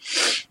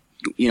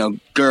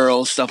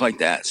 girls, stuff like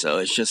that.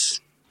 So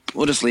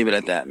we'll just leave it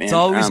at that, man. It's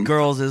always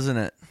girls, isn't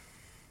it?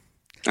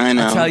 I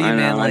know. I'll tell you,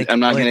 man. I'm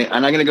not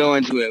gonna go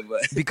into it,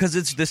 but because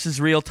this is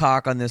real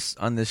talk on this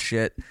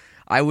shit.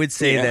 I would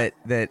say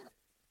that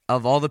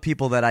of all the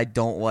people that I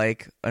don't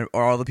like, or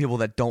all the people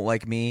that don't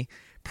like me,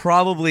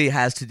 probably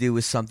has to do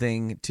with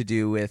something to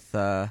do with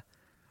a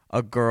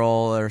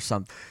girl or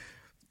something.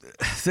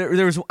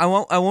 There was I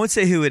won't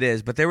say who it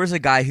is, but there was a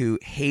guy who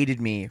hated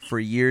me for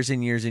years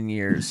and years and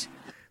years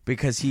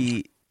because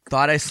he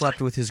thought I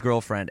slept with his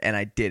girlfriend and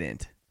I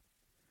didn't.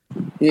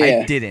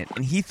 Yeah. I didn't,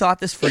 and he thought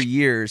this for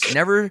years.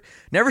 Never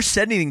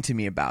said anything to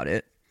me about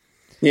it.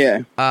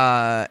 Yeah.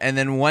 And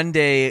then one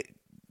day,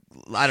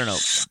 I don't know,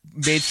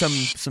 made some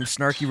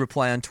snarky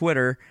reply on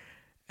Twitter,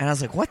 and I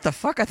was like, "What the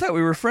fuck? I thought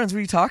we were friends. What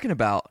are you talking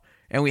about?"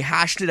 And we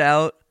hashed it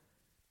out,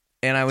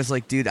 and I was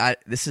like, "Dude,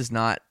 this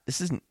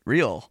isn't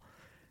real."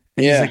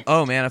 And he's like,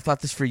 oh man, I've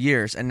thought this for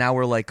years, and now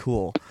we're like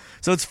cool.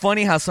 So it's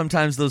funny how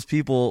sometimes those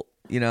people,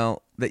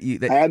 that you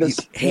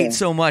hate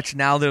so much,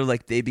 now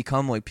they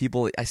become like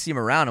people. I see them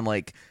around, I'm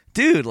like,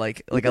 dude, I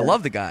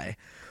love the guy.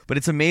 But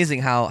it's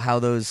amazing how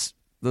those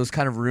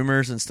kind of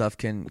rumors and stuff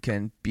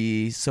can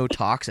be so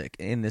toxic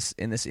in this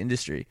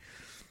industry.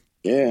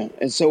 Yeah,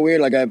 it's so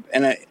weird.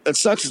 It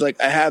sucks. Is I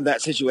have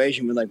that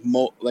situation with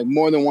more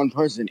than one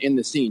person in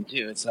the scene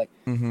too. It's like.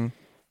 Mm-hmm.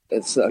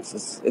 It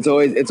sucks. It's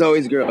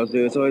always girls,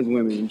 dude. It's always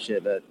women and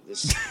shit that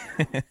just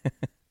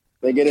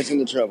they get us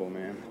into trouble,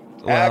 man.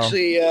 Wow.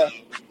 I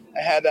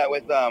had that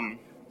with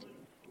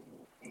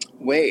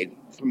Wade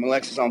from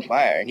Alexis on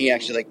Fire, and he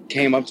actually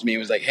came up to me and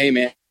was like, "Hey,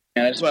 man,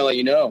 I just want to let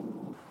you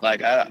know, I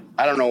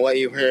don't know what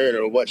you heard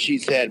or what she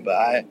said,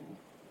 but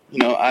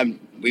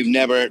we've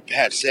never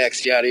had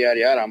sex, yada yada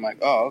yada." I'm like,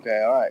 "Oh,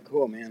 okay, all right,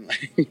 cool, man."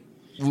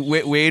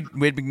 Wade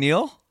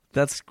McNeil?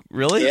 That's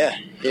really?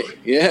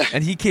 Yeah.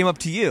 And he came up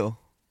to you.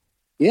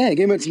 Yeah, he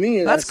came up to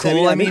me. That's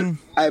cool. I mean,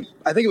 I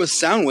think it was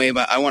Soundwave.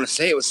 I want to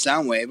say it was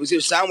Soundwave. It was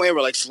either Soundwave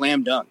or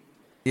Slam Dunk.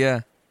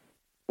 Yeah.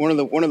 One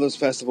of those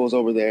festivals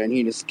over there, and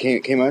he just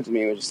came up to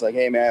me and was just like,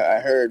 "Hey man, I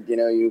heard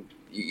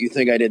you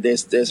think I did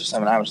this or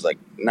something." I was like,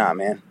 "Nah,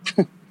 man."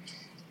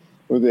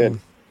 we're good.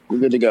 We're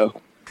good to go.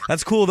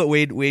 That's cool that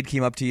Wade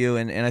came up to you,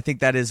 and I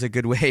think that is a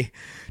good way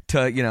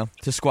to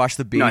squash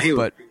the beef. No, he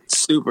but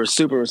was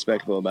super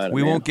respectful about it.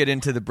 we man. won't get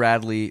into the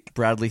Bradley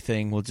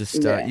thing. We'll just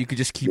you could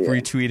just keep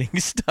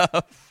retweeting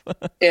stuff.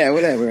 Yeah,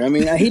 whatever. I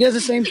mean, he does the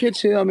same shit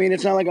too. I mean,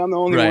 it's not like I'm the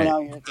only Right.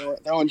 one out here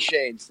throwing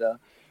shade. So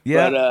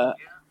Yeah. but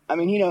I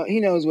mean, he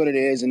knows what it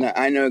is, and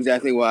I know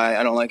exactly why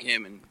I don't like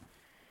him, and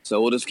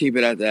so we'll just keep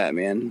it at that,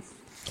 man.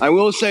 I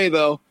will say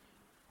though,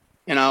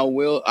 and I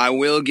will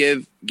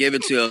give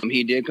it to him.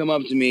 He did come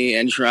up to me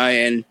and try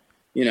and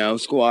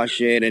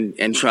squash it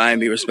and try and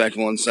be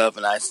respectful and stuff.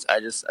 And I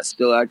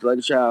still acted like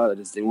a child. I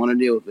just didn't want to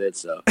deal with it.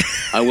 So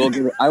I will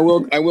give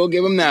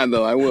him that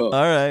though. I will.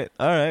 All right.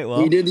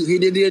 Well, He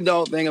did the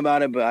adult thing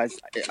about it, but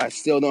I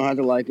still don't have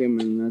to like him,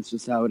 and that's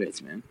just how it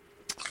is, man.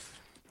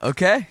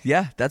 okay.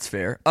 Yeah, that's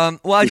fair.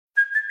 Well,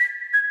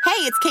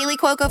 Hey, it's Kaylee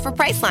Cuoco for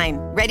Priceline.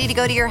 Ready to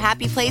go to your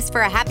happy place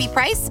for a happy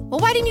price? Well,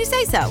 why didn't you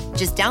say so?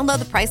 Just download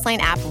the Priceline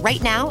app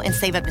right now and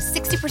save up to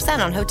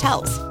 60% on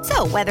hotels.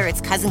 So whether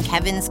it's Cousin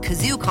Kevin's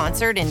Kazoo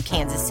Concert in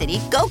Kansas City,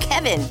 go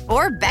Kevin,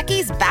 or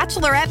Becky's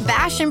Bachelorette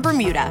Bash in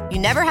Bermuda, you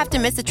never have to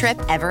miss a trip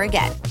ever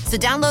again. So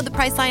download the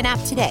Priceline app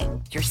today.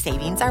 Your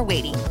savings are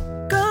waiting.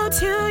 Go to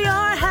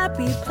your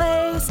happy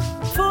place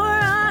for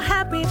a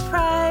happy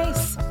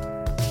price.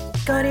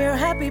 Go to your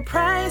happy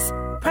price,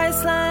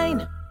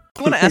 Priceline.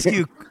 I want to ask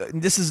you,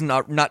 this is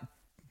not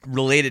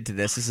related to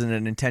this. This isn't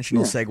an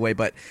intentional segue,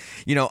 but,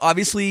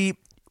 obviously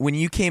when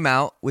you came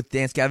out with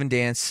Dance Gavin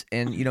Dance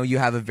and, you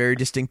have a very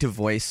distinctive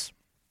voice,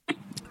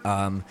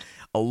 a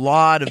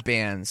lot of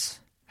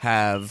bands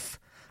have,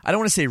 I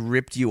don't want to say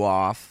ripped you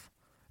off,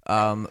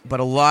 but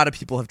a lot of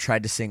people have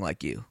tried to sing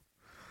like you.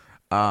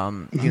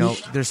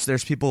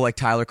 There's people like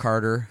Tyler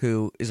Carter,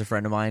 who is a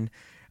friend of mine.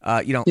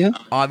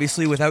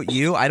 Obviously without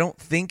you, I don't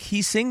think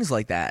he sings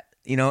like that.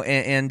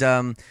 And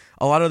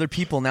a lot of other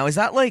people. Now, is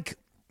it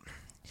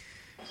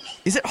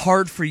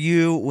hard for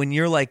you when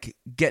you're like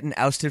getting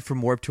ousted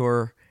from Warped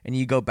Tour and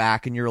you go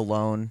back and you're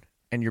alone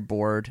and you're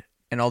bored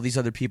and all these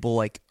other people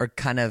like are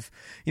kind of,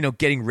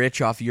 getting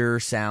rich off your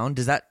sound?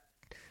 Does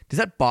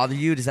that bother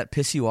you? Does that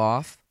piss you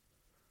off?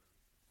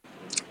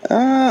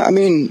 I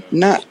mean,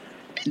 not.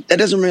 That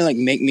doesn't really like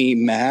make me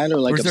mad or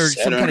like. Or is there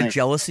upset some or kind of anything.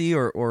 jealousy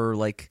or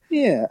like?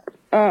 Yeah.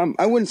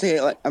 I wouldn't say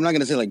like I'm not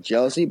gonna say like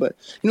jealousy, but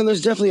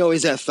there's definitely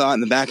always that thought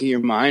in the back of your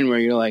mind where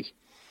you're like,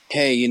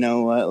 hey, you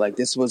know what? Like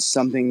this was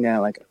something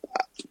that like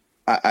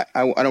I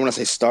don't want to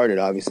say started.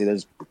 Obviously,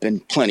 there's been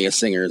plenty of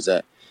singers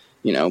that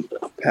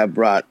have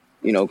brought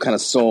kind of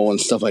soul and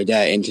stuff like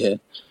that into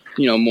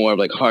more of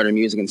like harder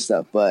music and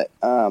stuff. But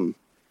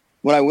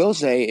what I will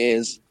say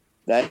is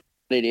that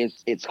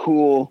it's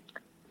cool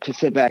to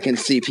sit back and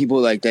see people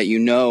like that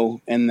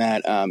and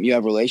that you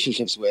have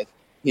relationships with.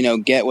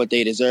 Get what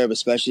they deserve,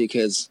 especially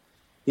because,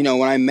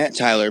 when I met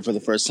Tyler for the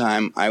first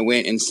time, I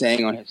went and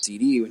sang on his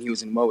CD when he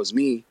was in Woe Is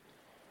Me.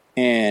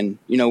 And,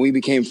 we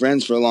became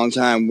friends for a long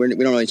time. We don't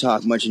really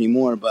talk much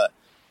anymore, but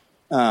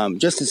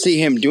just to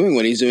see him doing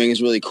what he's doing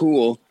is really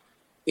cool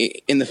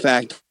in the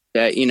fact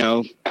that,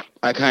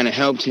 I kind of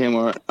helped him,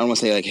 or I don't want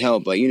to say like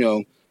help, but, he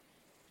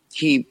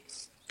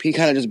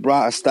kind of just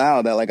brought a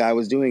style that like I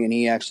was doing, and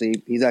he's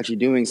actually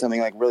doing something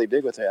like really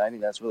big with it. I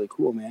think that's really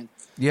cool, man.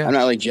 Yeah. I'm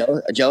not like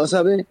jealous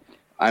of it.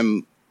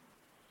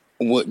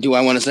 What do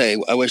I want to say?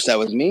 I wish that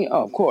was me.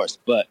 Oh, of course.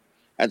 But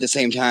at the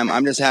same time,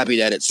 I'm just happy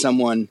that it's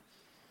someone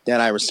that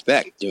I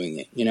respect doing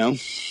it,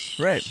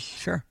 Right.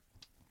 Sure.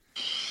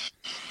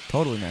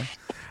 Totally, man.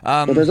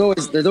 But there's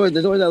always that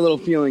little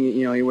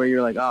feeling, where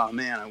you're like, oh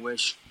man, I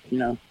wish, you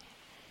know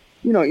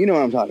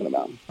what I'm talking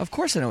about. Of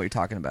course I know what you're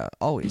talking about.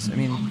 Always. I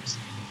mean,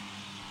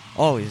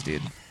 always,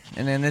 dude.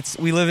 And then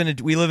we live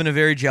in a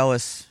very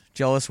jealous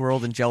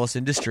world and jealous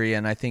industry,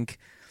 and I think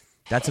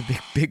that's a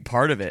big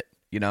part of it.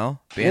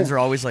 Bands are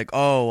always like,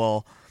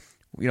 oh,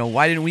 well,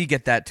 why didn't we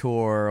get that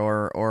tour?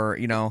 Or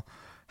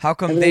how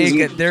come they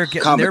get their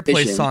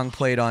song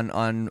played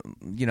on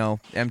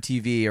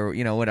MTV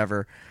or,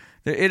 whatever.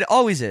 It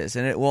always is,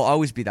 and it will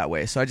always be that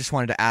way. So I just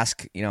wanted to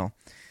ask,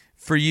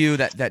 for you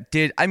that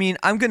did, I mean,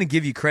 I'm going to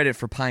give you credit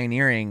for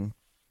pioneering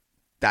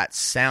that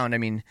sound. I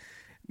mean,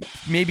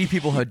 maybe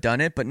people had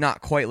done it, but not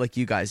quite like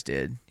you guys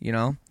did,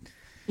 Yeah.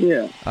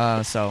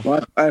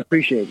 Well, I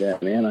appreciate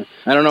that, man.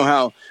 I don't know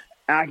how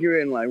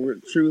accurate and like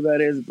true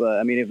that is, but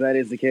I mean, if that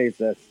is the case,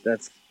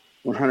 that's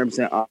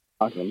 100%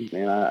 awesome,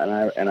 man.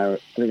 And I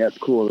think that's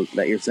cool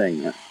that you're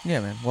saying that. Yeah,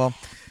 man. Well,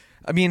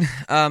 I mean,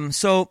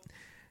 so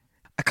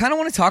I kind of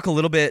want to talk a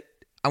little bit.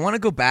 I want to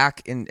go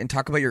back and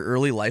talk about your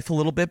early life a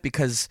little bit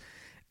because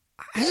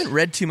I haven't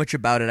read too much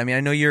about it. I mean, I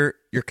know you're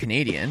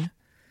Canadian,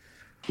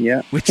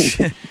 yeah, which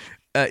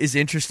is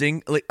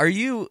interesting. Like, are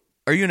you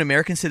an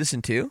American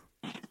citizen too?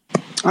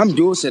 I'm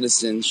dual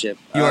citizenship.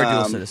 You are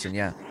dual citizen,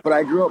 yeah. But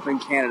I grew up in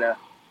Canada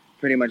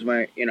pretty much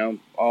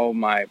all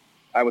my,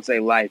 I would say,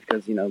 life,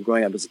 because,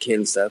 growing up as a kid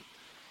and stuff,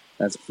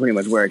 that's pretty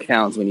much where it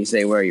counts when you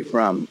say where you're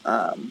from.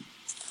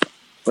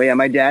 But yeah,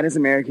 my dad is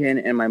American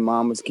and my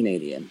mom was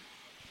Canadian.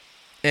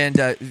 And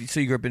so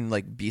you grew up in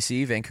like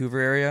BC, Vancouver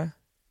area?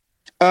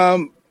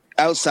 I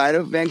outside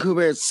of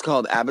Vancouver. It's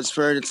called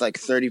Abbotsford. It's like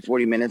 30,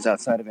 40 minutes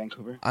outside of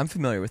Vancouver. I'm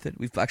familiar with it.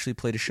 We've actually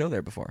played a show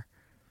there before.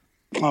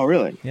 Oh,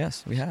 really?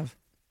 Yes, we have.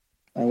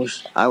 I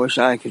wish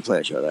I could play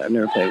a show there. I've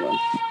never played one.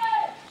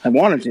 I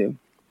wanted to.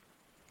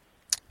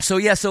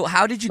 So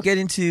how did you get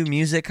into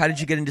music? How did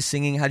you get into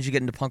singing? How did you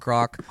get into punk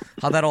rock?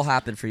 How'd that all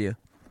happen for you?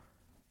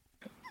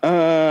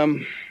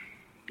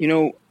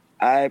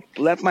 I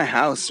left my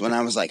house when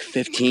I was like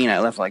 15. I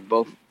left like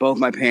both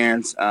my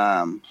parents.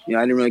 I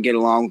didn't really get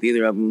along with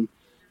either of them,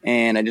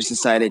 and I just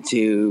decided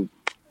to,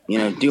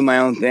 do my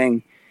own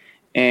thing.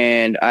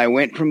 And I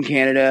went from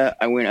Canada.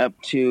 I went up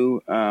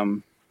to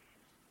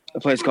a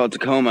place called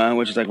Tacoma,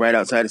 which is like right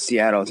outside of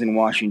Seattle. It's in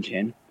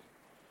Washington,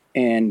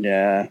 and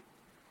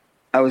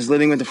I was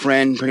living with a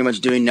friend, pretty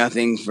much doing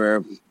nothing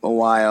for a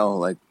while,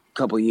 like a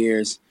couple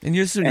years. And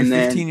you're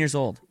 15 years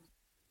old.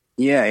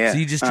 Yeah. So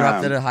you just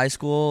dropped out of high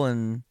school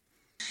and...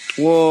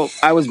 Well,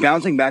 I was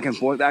bouncing back and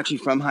forth actually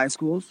from high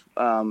schools,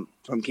 from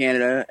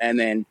Canada, and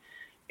then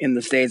in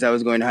the States I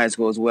was going to high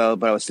school as well,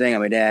 but I was staying at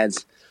my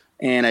dad's,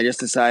 and I just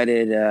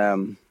decided,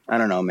 I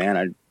don't know,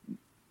 man,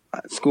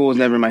 school was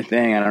never my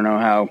thing. I don't know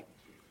how,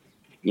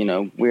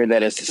 weird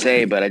that is to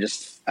say, but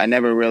I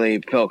never really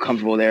felt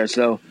comfortable there,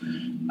 so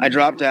I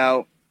dropped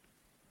out,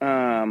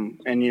 and,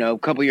 a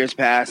couple years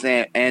passed,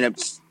 and I ended up,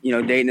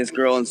 dating this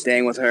girl and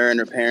staying with her and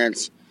her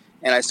parents,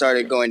 and I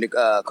started going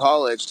to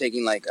college,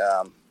 taking, like,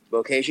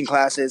 vocation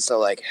classes. So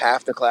like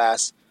half the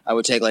class I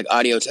would take like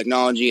audio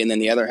technology, and then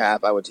the other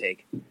half I would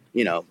take,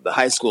 the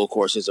high school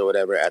courses or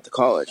whatever at the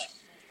college.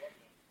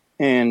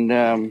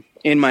 And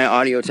in my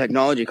audio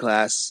technology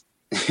class,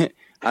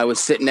 I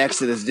was sitting next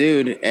to this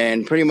dude,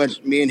 and pretty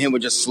much me and him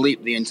would just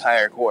sleep the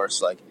entire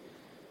course. Like,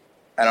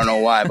 I don't know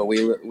why, but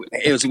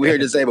it was weird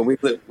to say, but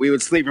we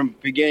would sleep from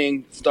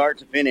beginning, start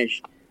to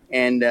finish.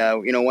 And,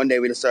 one day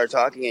we just started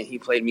talking, and he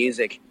played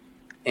music,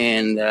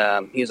 and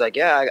he was like,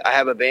 yeah, I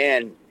have a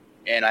band.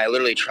 And I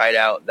literally tried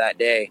out that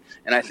day.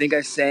 And I think I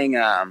sang,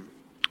 what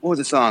was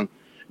the song?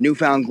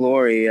 Newfound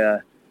Glory. I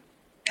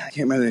can't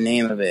remember the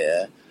name of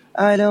it.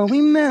 I don't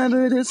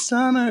remember the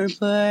summer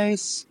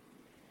place.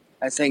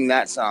 I sang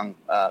that song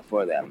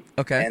for them.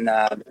 Okay.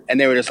 And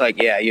they were just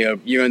like, yeah,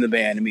 you're in the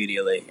band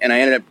immediately. And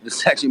I ended up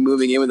just actually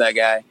moving in with that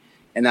guy.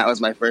 And that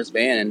was my first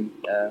band.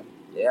 And,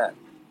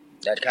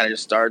 that kind of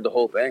just started the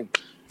whole thing.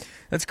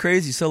 That's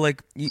crazy. So,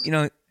 like,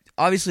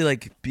 obviously,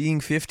 like,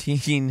 being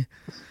 15...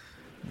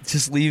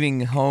 just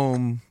leaving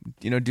home,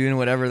 doing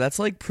whatever, that's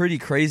like pretty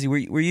crazy.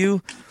 Were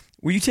you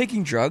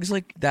taking drugs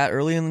like that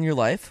early in your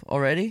life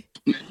already?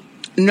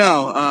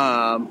 No,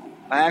 I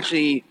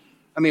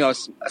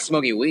was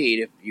smoking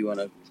weed, if you want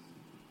to.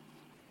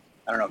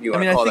 I don't know if you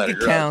want to call that a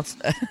drug. I think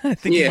it counts. I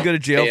think you can go to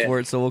jail for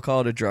it, so we'll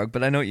call it a drug,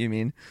 but I know what you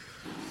mean.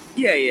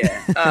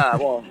 Yeah.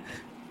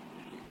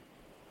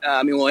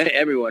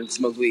 Everyone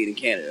smokes weed in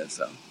Canada,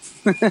 so.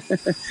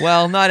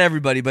 Well, not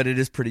everybody, but it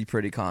is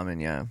pretty common,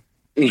 yeah.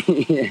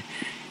 Yeah.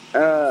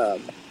 I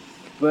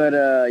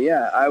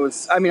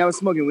was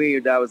smoking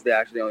weed. That was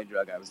actually the only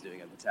drug I was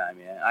doing at the time.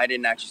 Yeah, I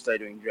didn't actually start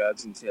doing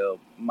drugs until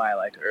my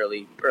like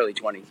early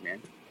 20s,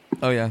 man.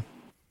 Oh yeah.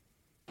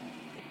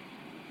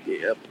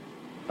 Yep.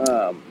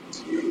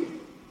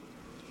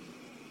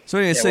 So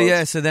anyway,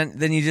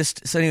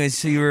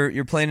 so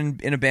you're playing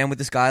in a band with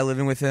this guy,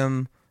 living with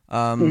him.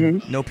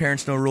 No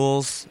parents, no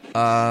rules.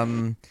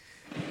 Oh,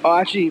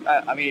 actually,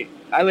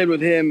 I lived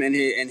with him and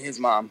his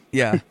mom.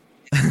 Yeah.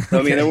 So,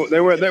 I mean,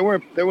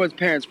 there was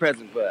parents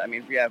present, but I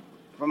mean, yeah,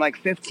 from like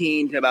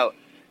 15 to about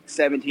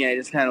 17, I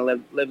just kind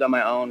of lived on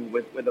my own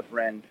with a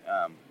friend.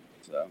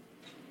 But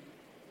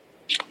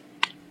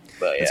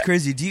yeah, it's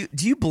crazy. Do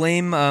you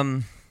blame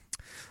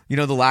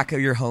the lack of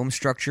your home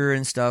structure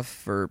and stuff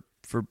for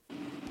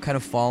kind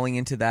of falling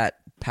into that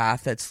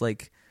path that's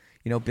like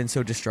been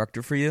so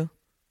destructive for you?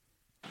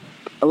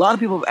 A lot of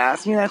people have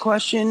asked me that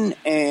question,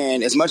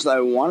 and as much as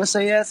I want to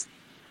say yes,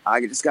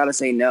 I just got to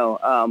say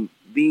no.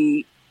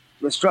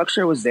 The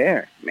structure was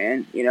there,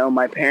 man.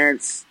 My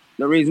parents,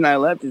 the reason I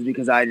left is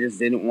because I just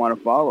didn't want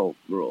to follow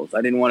rules.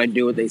 I didn't want to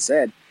do what they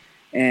said.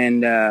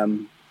 And,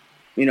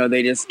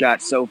 they just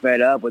got so fed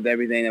up with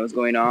everything that was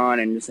going on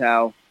and just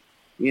how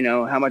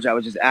much I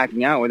was just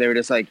acting out, where they were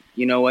just like,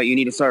 you know what, you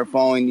need to start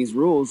following these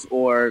rules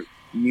or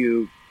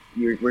we're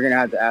going to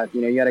have to act,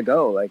 you got to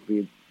go. Like,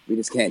 we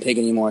just can't take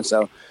it anymore.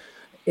 So,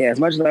 yeah,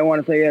 as much as I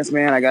want to say yes,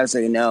 man, I got to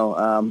say no.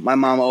 My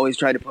mom always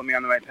tried to put me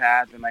on the right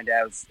path, and my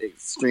dad was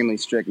extremely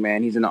strict,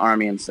 man. He's in the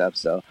Army and stuff,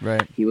 so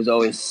right. He was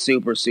always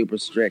super, super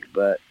strict.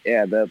 But,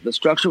 yeah, the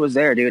structure was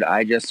there, dude.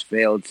 I just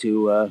failed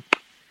to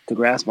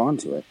grasp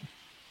onto it.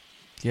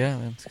 Yeah,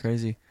 that's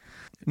crazy.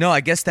 No, I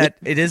guess that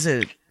it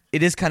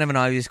is kind of an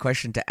obvious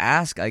question to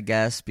ask, I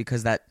guess,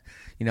 because that,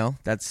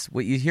 that's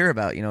what you hear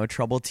about. A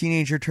troubled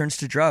teenager turns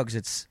to drugs.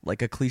 It's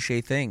like a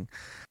cliche thing.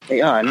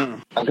 Yeah, I know.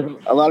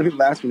 A lot of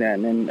people ask me that,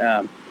 and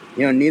then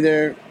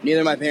neither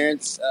of my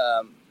parents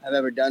have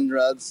ever done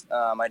drugs.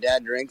 My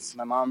dad drinks.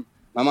 My mom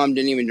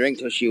didn't even drink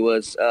till she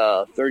was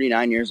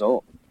 39 years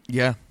old.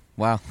 Yeah,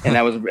 wow. And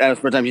that was the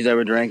first time she's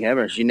ever drank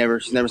ever. She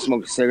never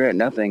smoked a cigarette,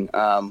 nothing.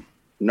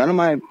 None of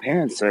my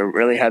parents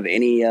really have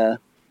any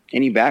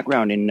any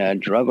background in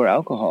drug or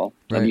alcohol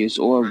abuse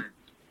or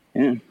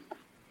yeah.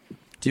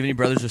 Do you have any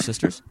brothers or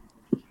sisters?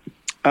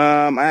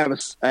 I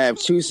have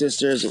two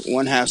sisters,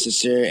 one half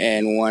sister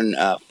and one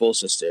full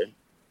sister.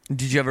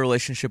 Did you have a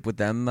relationship with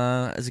them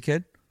as a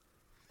kid?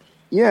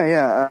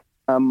 Yeah.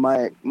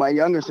 My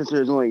younger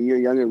sister is only a year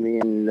younger than me,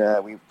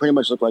 and we pretty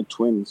much look like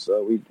twins.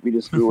 So we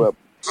just grew up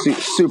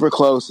super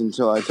close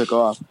until I took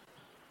off.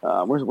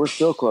 We're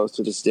still close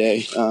to this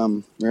day.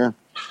 Yeah.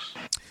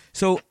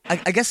 So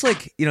I guess,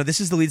 like, you know,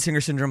 this is the Lead Singer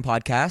Syndrome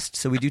podcast,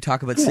 so we do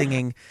talk about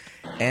singing,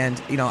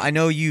 and, you know, I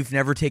know you've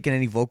never taken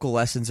any vocal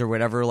lessons or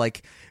whatever.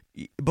 Like,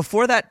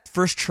 before that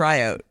first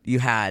tryout you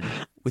had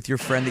with your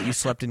friend that you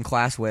slept in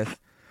class with,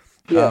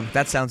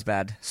 that sounds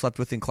bad. Slept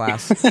with in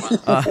class.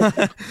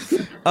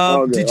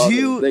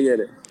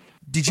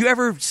 Did you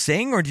ever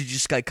sing, or did you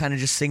just like kind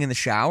of just sing in the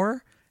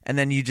shower, and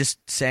then you just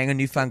sang a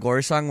New Found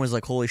Glory song and was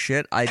like, holy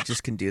shit, I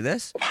just can do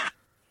this?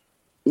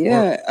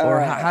 Yeah. Or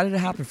how did it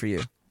happen for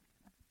you?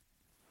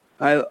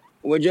 I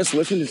would just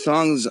listen to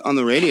songs on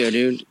the radio,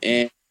 dude,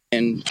 and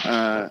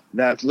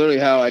that's literally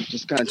how I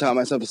just kind of taught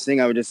myself to sing.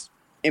 I would just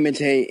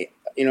imitate,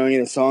 you know, any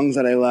of the songs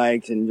that I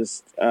liked, and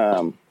just,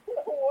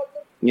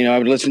 you know, I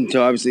would listen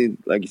to, obviously,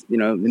 like, you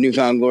know, the New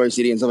Found Glory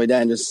CD and stuff like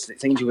that, and just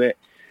sing to it.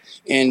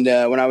 And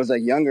when I was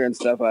like younger and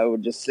stuff, I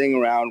would just sing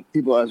around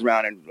people I was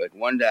around, and like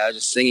one day I was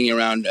just singing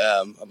around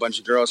a bunch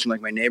of girls from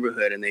like my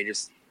neighborhood, and they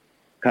just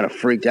kind of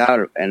freaked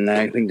out. And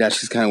I think that's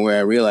just kind of where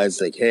I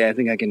realized, like, hey, I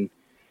think I can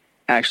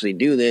actually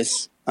do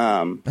this.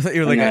 I thought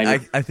you were like, I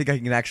think I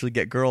can actually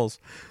get girls.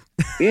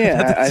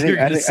 Yeah, I think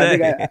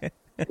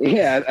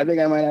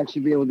I might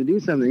actually be able to do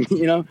something,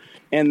 you know.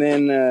 And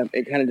then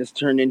it kind of just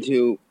turned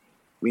into,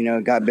 you know,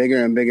 it got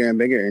bigger and bigger and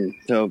bigger, and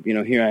so, you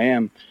know, here I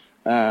am.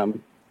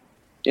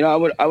 You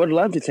know, I would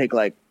love to take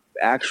like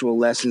actual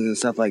lessons and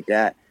stuff like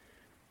that.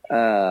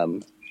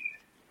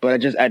 But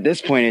just at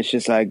this point, it's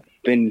just I've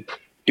been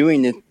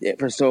doing it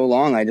for so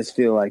long. I just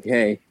feel like,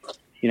 hey,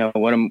 you know,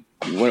 what am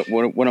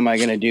I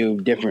going to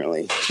do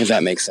differently? If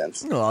that makes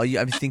sense. Well,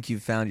 I think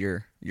you've found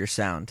your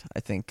sound. I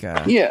think.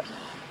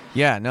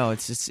 Yeah. No,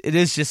 it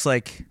is just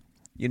like,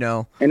 you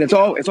know, and it's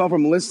all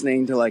from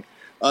listening to like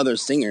other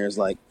singers,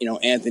 like, you know,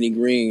 Anthony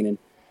Green and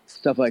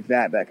stuff like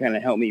that kind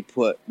of helped me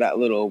put that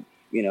little,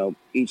 you know,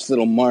 each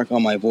little mark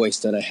on my voice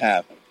that I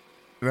have.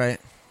 Right.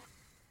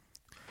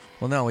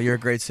 Well, no, you're a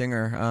great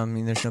singer. I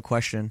mean, there's no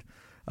question.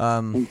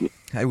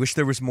 I wish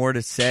there was more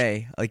to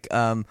say. Like,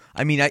 I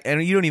mean,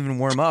 you don't even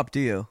warm up, do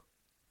you?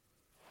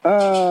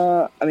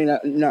 I mean,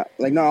 not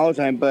all the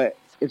time, but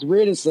it's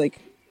weird. It's like,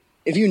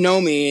 if you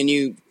know me and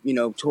you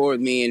know, tour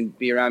with me and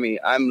be around me,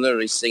 I'm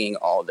literally singing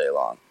all day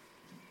long.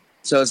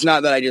 So it's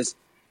not that I just,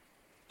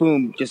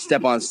 boom, just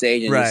step on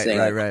stage and just sing.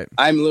 Right.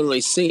 I'm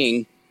literally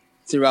singing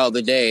throughout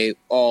the day,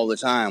 all the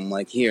time,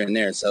 like here and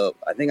there. So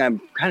I think I'm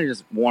kind of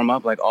just warm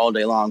up like all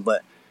day long,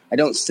 but I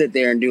don't sit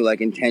there and do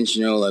like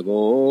intentional, like,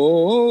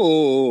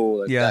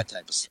 that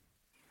type of stuff.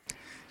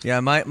 Yeah,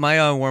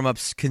 my warm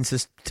ups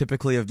consist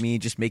typically of me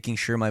just making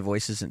sure my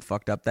voice isn't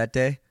fucked up that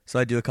day. So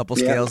I do a couple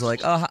scales,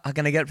 like, oh, how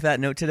can I get up to that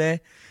note today?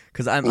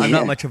 Because I'm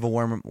not much of a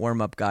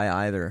warm up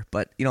guy either.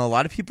 But, you know, a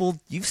lot of people,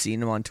 you've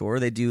seen them on tour,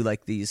 they do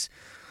like these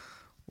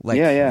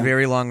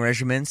very long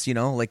regiments. You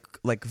know,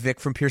 like Vic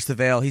from Pierce the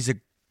Veil. He's a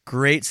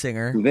great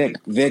singer. Vic.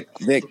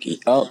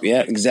 Oh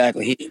yeah,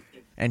 exactly.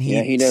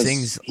 He does.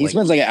 Sings. He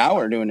spends like an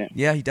hour doing it.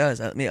 Yeah, he does.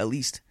 I mean, at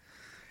least.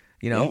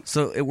 You know,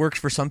 so it works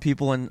for some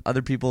people, and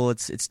other people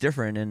it's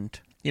different. And,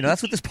 you know,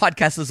 that's what this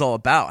podcast is all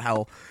about,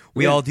 how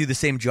we all do the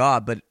same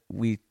job, but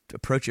we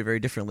approach it very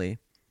differently.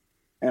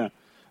 Yeah.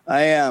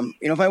 I,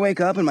 you know, if I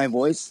wake up and my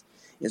voice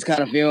is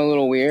kind of feeling a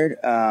little weird,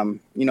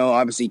 you know,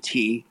 obviously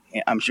tea,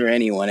 I'm sure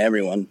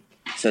everyone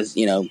says,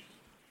 you know,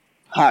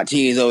 hot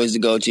tea is always the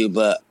go-to.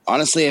 But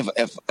honestly,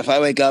 if I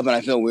wake up and I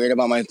feel weird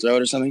about my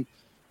throat or something,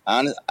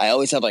 I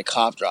always have like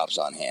cough drops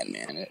on hand,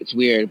 man. It's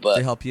weird, but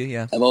they help you,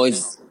 yeah. I've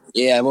always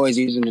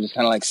used them to just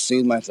kind of like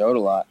soothe my throat a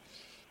lot.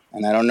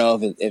 And I don't know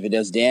if it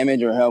does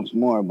damage or helps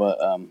more, but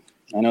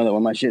I know that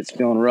when my shit's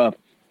feeling rough,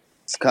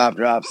 it's cough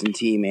drops and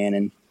tea, man.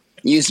 And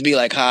it used to be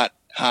like hot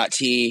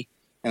tea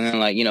and then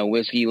like, you know,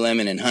 whiskey,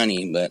 lemon, and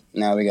honey, but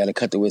now we got to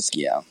cut the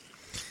whiskey out.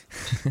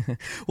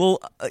 Well,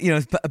 you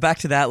know, back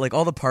to that, like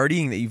all the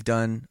partying that you've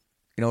done,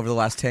 you know, over the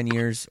last 10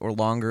 years or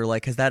longer,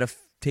 like has that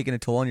taken a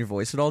toll on your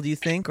voice at all, do you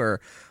think? Or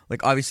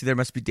like obviously there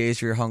must be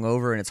days where you're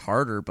hungover and it's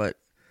harder, but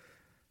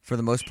for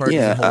the most part,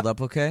 does it hold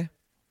up okay?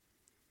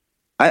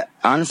 I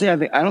honestly, I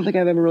don't think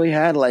I've ever really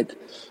had like,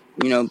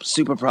 you know,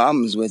 super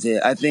problems with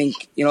it. I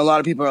think, you know, a lot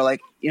of people are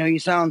like, you know, you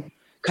sound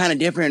kind of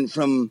different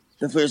from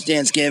the first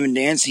Dance Gavin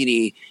Dance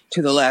CD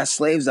to the last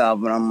Slaves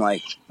album. And I'm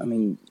like, I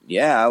mean,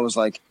 yeah, I was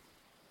like,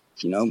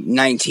 you know,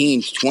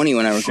 19, 20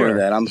 when I recorded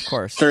that. I'm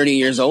 30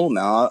 years old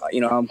now.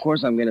 You know, of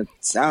course I'm going to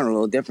sound a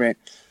little different.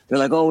 They're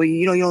like, oh, well,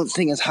 you know, you don't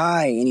sing as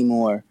high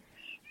anymore.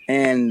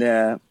 And,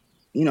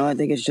 you know, I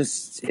think it's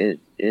just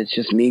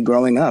me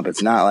growing up.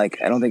 It's not like,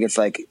 I don't think it's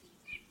like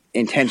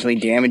intentionally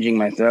damaging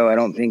my throat. I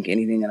don't think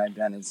anything that I've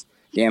done has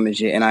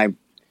damaged it. And I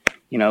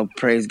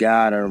praise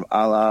God or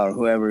Allah or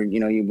whoever,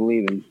 you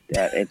believe in,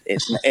 that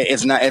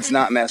it's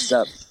not messed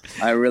up.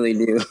 I really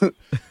do.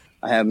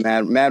 I have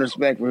mad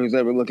respect for who's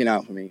ever looking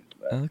out for me.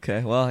 But.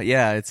 Okay. Well,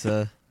 yeah, it's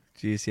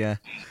geez, yeah.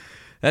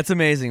 That's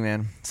amazing,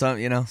 man.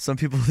 Some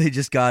people, they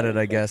just got it,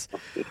 I guess.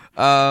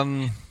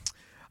 All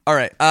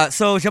right.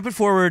 So jumping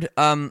forward,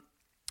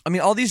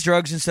 all these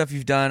drugs and stuff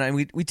you've done, and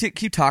we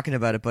keep talking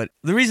about it, but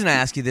the reason I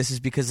ask you this is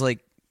because, like,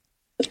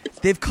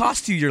 they've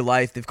cost you your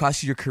life. They've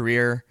cost you your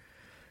career.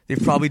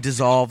 They've probably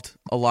dissolved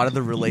a lot of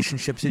the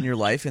relationships in your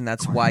life, and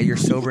that's why you're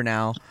sober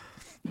now.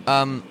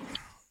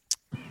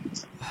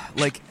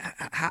 Like,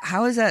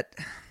 how is that?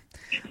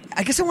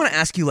 I guess I want to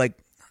ask you, like,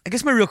 I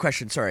guess my real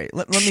question, sorry.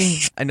 Let me,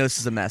 I know this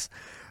is a mess.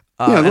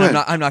 Yeah, go ahead.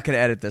 I'm not going to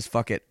edit this.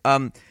 Fuck it.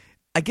 I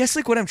guess,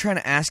 like, what I'm trying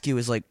to ask you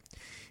is, like,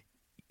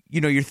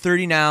 you're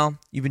 30 now.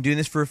 You've been doing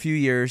this for a few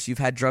years. You've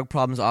had drug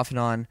problems off and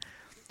on.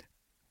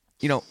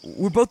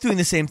 We're both doing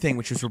the same thing,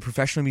 which is we're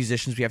professional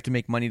musicians. We have to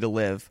make money to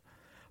live.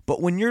 But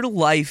when your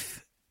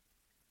life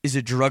is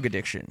a drug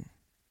addiction,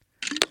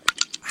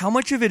 how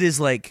much of it is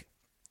like,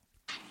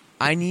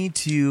 I need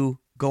to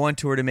go on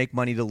tour to make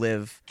money to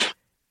live,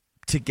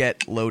 to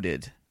get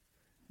loaded?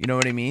 You know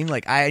what I mean?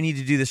 Like, I need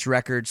to do this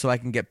record so I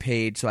can get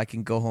paid, so I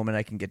can go home and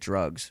I can get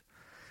drugs.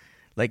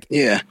 Like,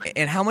 yeah.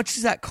 And how much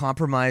does that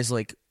compromise,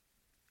 like,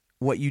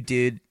 what you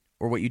did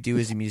or what you do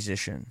as a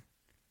musician?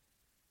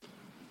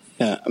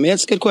 Yeah, I mean,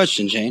 that's a good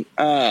question, Shane.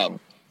 I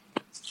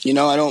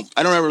don't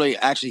ever really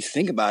actually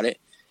think about it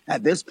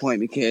at this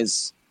point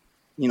because,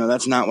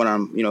 that's not what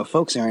I'm,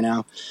 focusing right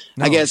now.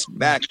 No. I guess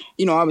back,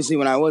 obviously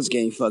when I was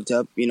getting fucked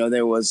up,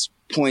 there was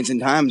points and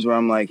times where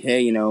I'm like,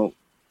 hey,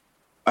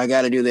 I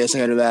got to do this, I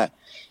got to do that.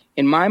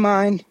 In my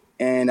mind,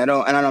 and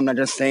I'm not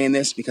just saying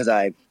this because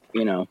I,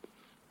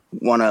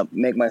 want to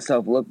make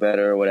myself look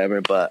better or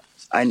whatever, but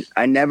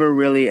I never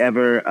really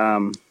ever,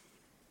 I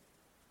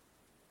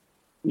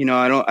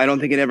don't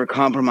think it ever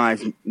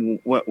compromised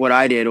what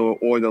I did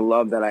or the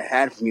love that I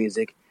had for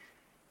music.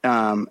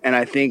 And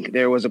I think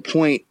there was a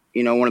point,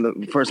 one of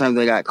the first times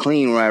I got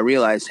clean where I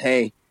realized,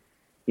 hey,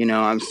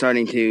 I'm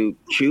starting to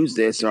choose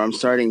this, or I'm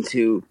starting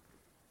to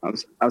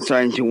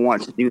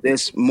want to do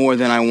this more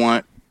than I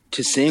want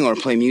to sing or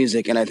play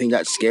music. And I think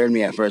that scared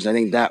me at first. I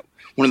think that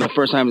one of the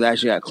first times I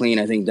actually got clean,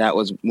 I think that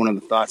was one of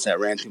the thoughts that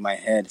ran through my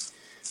head.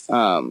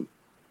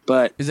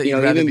 But is that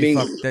you'd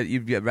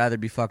rather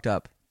be fucked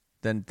up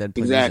than play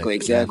music?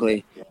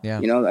 Exactly. Yeah.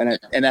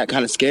 And that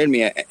kind of scared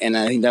me. And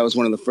I think that was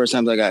one of the first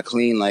times I got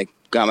clean, like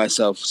got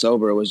myself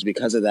sober, was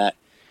because of that.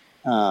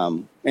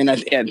 And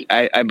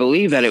I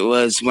believe that it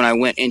was when I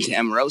went into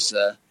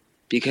Emarosa,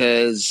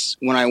 because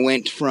when I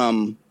went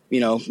from,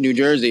 New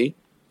Jersey,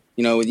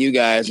 with you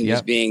guys and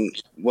just being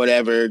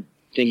whatever,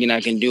 thinking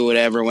I can do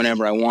whatever,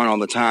 whenever I want all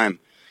the time.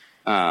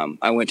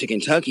 I went to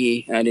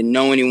Kentucky and I didn't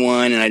know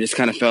anyone, and I just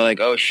kind of felt like,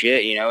 oh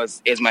shit,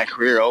 is my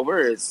career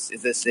over? Is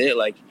this it?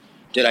 Like,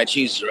 did I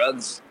choose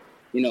drugs,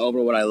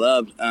 over what I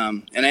loved?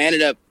 And I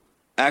ended up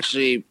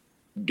actually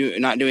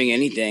not doing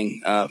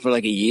anything for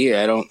like a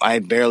year. I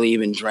barely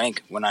even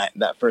drank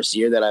that first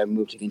year that I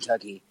moved to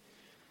Kentucky.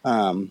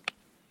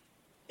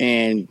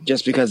 And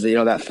just because,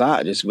 that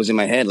thought just was in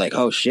my head, like,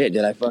 oh shit,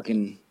 did I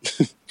fucking,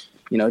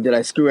 did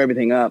I screw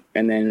everything up?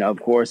 And then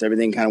of course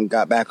everything kind of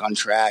got back on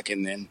track,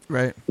 and then,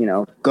 right.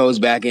 Goes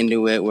back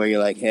into it where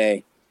you're like,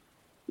 hey,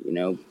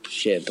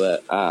 shit.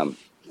 But,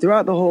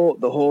 throughout the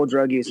whole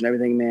drug use and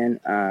everything,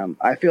 man,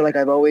 I feel like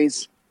I've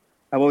always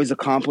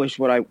accomplished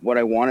what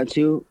I wanted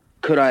to.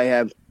 Could I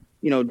have,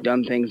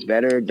 done things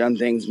better, done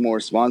things more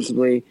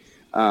responsibly,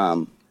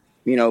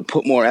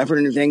 put more effort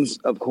into things?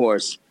 Of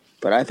course.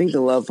 But I think the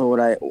love for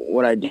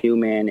what I do,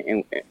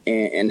 man,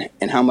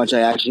 and how much I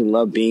actually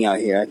love being out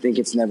here, I think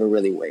it's never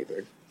really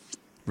wavered.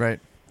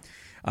 Right.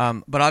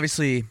 But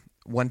obviously,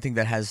 one thing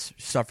that has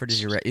suffered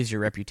is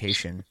your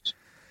reputation.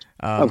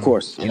 Of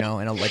course.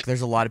 And like, there's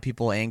a lot of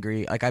people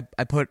angry. Like,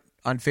 I put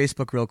on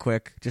Facebook real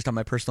quick, just on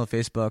my personal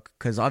Facebook,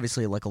 because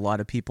obviously, like, a lot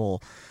of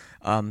people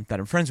that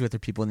I'm friends with are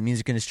people in the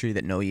music industry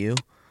that know you.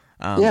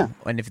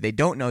 And if they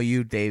don't know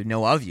you, they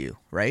know of you,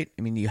 right?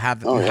 I mean, you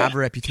have a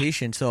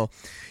reputation. So,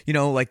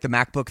 like the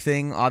MacBook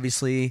thing,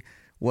 obviously,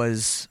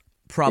 was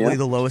probably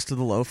the lowest of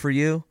the low for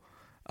you.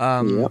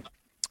 Doing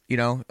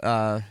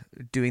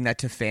that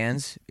to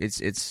fans,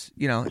 it's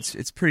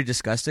pretty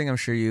disgusting. I'm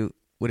sure you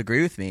would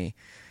agree with me.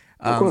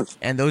 Of course.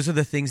 And those are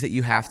the things that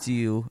you have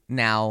to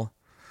now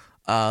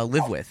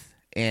live with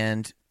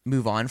and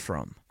move on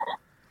from.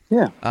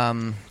 Yeah.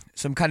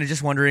 So I'm kind of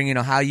just wondering,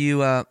 how do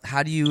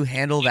you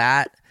handle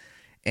that?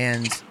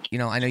 And,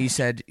 I know you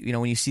said,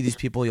 when you see these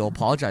people, you'll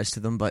apologize to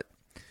them, but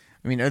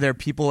I mean, are there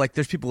people, like,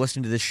 there's people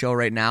listening to this show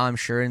right now, I'm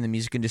sure, in the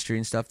music industry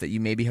and stuff, that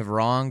you maybe have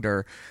wronged,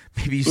 or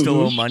maybe you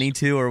still owe money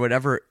to, or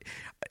whatever.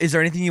 Is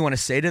there anything you want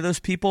to say to those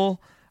people?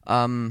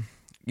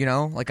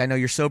 Like, I know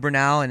you're sober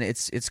now, and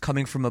it's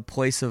coming from a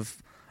place of,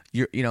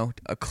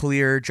 a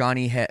clear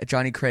Johnny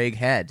Craig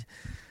head.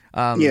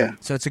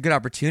 So it's a good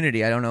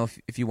opportunity. I don't know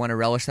if you want to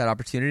relish that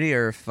opportunity,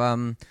 or if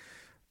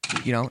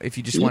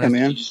you just want to.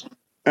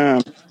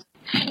 Man.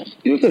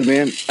 You're good,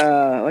 man.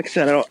 Like I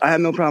said, I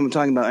have no problem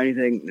talking about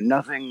anything.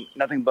 Nothing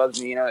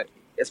bugs me, you know,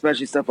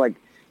 especially stuff like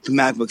the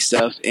MacBook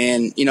stuff.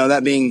 And, you know,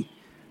 that being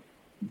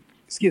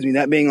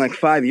like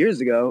 5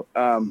 years ago,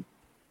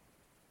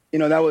 you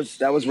know, that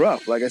was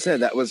rough. Like I said,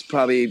 that was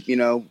probably, you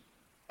know,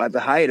 at the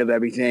height of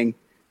everything.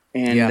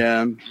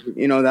 And,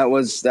 you know, that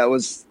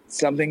was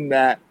something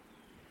that,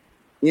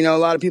 you know, a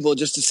lot of people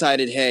just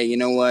decided, hey, you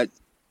know what,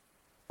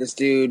 this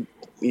dude,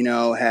 you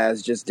know,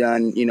 has just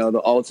done, you know,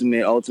 the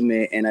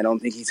ultimate, and I don't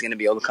think he's going to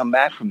be able to come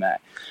back from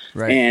that.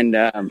 Right. And,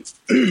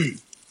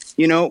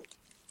 you know,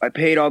 I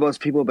paid all those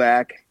people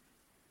back.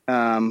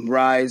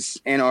 Rise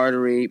and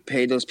Artery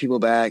paid those people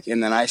back.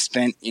 And then I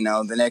spent, you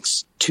know, the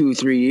next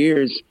 2-3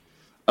 years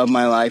of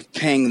my life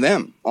paying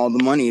them all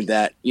the money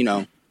that, you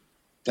know,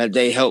 that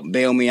they helped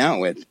bail me out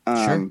with.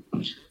 Sure.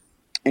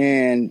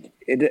 And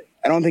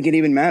I don't think it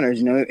even matters.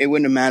 You know, it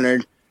wouldn't have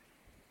mattered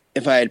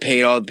if I had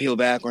paid all the people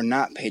back or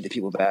not paid the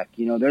people back.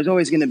 You know, there's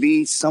always going to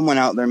be someone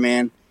out there,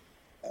 man,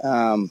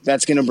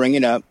 that's going to bring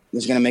it up.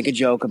 That's going to make a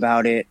joke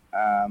about it.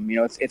 You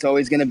know, it's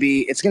always going to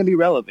be, it's going to be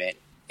relevant.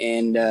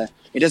 And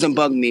it doesn't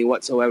bug me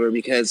whatsoever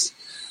because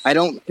I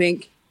don't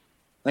think,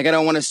 like, I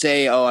don't want to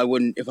say, oh, I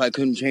wouldn't, if I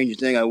couldn't change a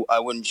thing, I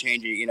wouldn't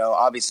change it. You know,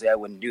 obviously I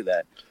wouldn't do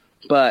that.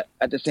 But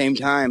at the same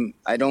time,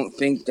 I don't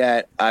think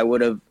that I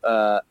would have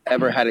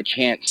ever had a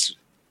chance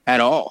at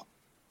all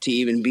to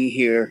even be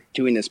here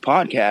doing this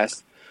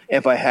podcast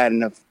if I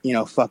hadn't have, you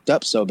know, fucked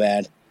up so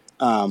bad.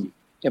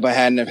 If I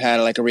hadn't have had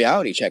like a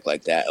reality check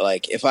like that,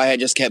 like if I had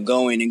just kept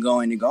going and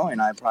going and going,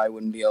 I probably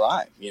wouldn't be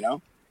alive, you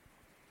know?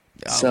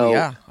 So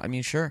yeah, I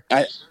mean, sure.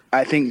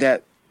 I think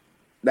that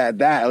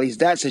at least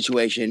that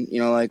situation, you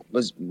know, like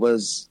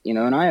was, you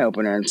know, an eye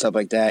opener and stuff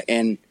like that.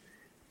 And,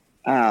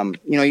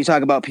 you know, you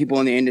talk about people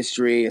in the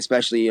industry,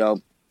 especially, you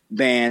know,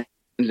 bands,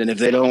 and if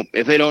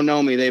they don't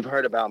know me, they've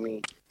heard about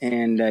me.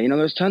 And, you know,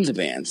 there's tons of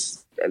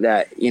bands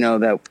that, you know,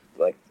 that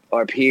like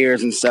our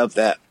peers and stuff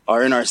that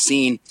are in our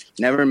scene,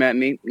 never met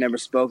me, never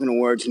spoken a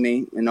word to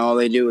me. And all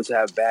they do is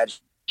have bad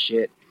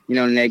shit, you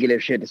know,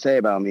 negative shit to say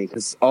about me.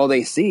 Cause all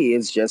they see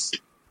is just,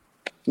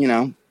 you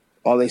know,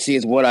 all they see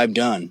is what I've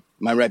done,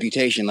 my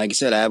reputation. Like I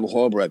said, I have a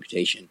horrible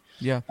reputation.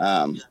 Yeah.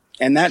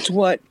 And that's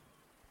what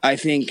I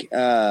think,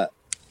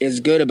 is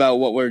good about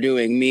what we're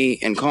doing, me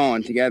and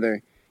Colin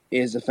together,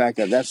 is the fact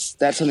that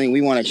that's something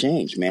we want to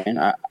change,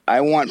 man.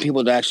 I want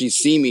people to actually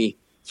see me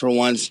for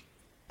once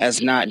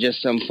as not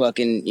just some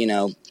fucking, you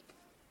know,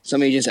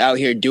 somebody just out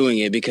here doing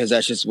it because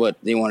that's just what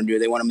they want to do.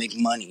 They want to make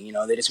money, you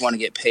know, they just want to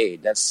get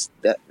paid. That's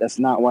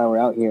not why we're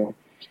out here.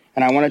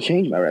 And I want to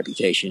change my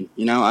reputation.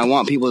 You know, I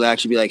want people to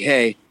actually be like,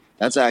 hey,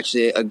 that's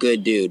actually a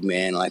good dude,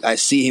 man. Like, I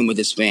see him with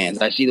his fans.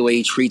 I see the way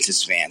he treats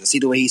his fans. I see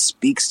the way he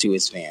speaks to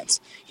his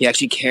fans. He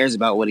actually cares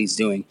about what he's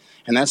doing.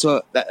 And that's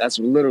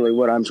literally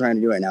what I'm trying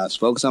to do right now, is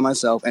focus on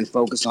myself and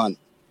focus on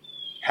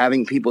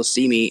having people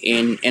see me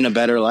in a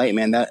better light,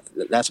 man.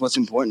 That's what's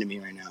important to me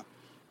right now,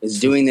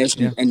 is doing this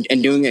and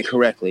doing it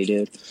correctly,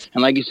 dude.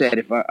 And like you said,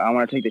 if I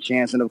want to take the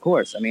chance, and of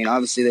course, I mean,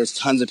 obviously there's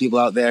tons of people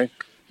out there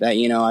that,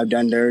 you know, I've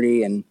done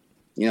dirty and,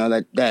 you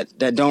know,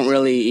 that don't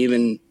really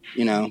even,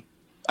 you know,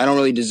 I don't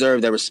really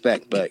deserve that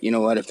respect. But you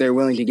know what, if they're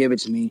willing to give it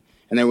to me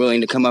and they're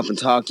willing to come up and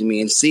talk to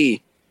me and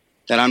see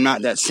that I'm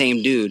not that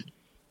same dude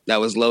that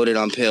was loaded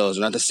on pills,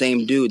 or not the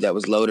same dude that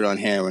was loaded on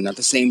heroin, not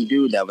the same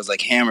dude that was like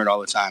hammered all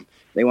the time.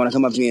 They want to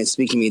come up to me and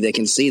speak to me. They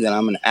can see that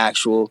I'm an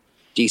actual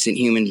decent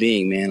human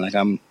being, man. Like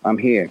I'm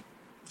here.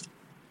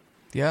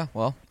 Yeah.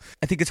 Well,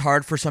 I think it's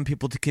hard for some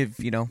people to give,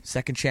 you know,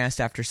 second chance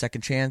after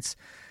second chance.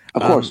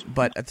 Of course.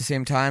 But at the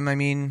same time, I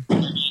mean,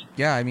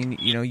 yeah, I mean,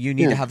 you know, you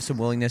need to have some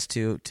willingness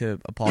to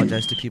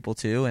apologize to people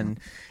too. And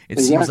it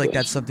seems like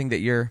that's something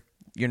that you're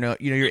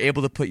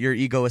able to put your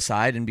ego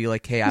aside and be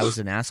like, hey, I was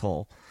an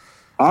asshole.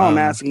 All I'm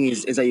asking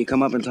is that you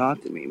come up and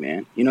talk to me,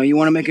 man. You know, you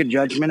want to make a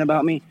judgment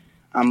about me,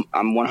 I'm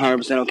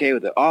 100% okay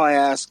with it. All I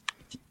ask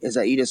is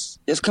that you just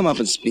come up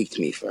and speak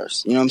to me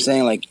first. You know what I'm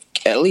saying? Like,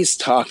 at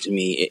least talk to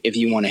me if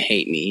you want to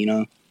hate me, you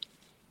know?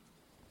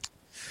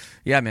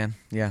 Yeah, man.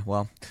 Yeah,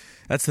 well,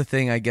 that's the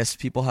thing. I guess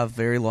people have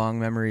very long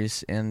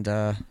memories, and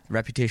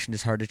reputation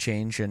is hard to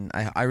change. And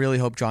I really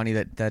hope, Johnny,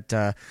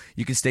 that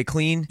you can stay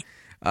clean.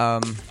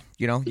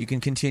 You know, you can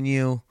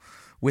continue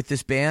with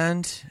this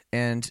band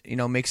and, you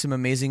know, make some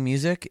amazing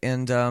music.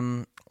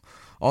 And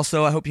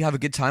also, I hope you have a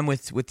good time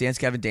with Dance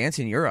Gavin Dance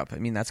in Europe. I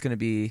mean, that's going to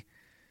be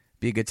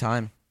a good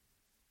time.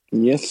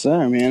 Yes,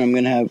 sir, man. I'm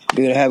gonna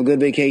have a good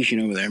vacation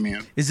over there,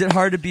 man. Is it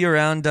hard to be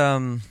around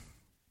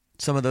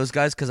some of those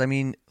guys? Because, I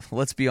mean,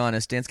 let's be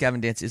honest, Dance Gavin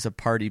Dance is a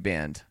party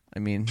band. I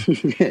mean,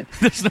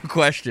 there's no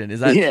question. Is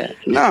that? Yeah.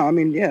 No, I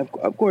mean, yeah.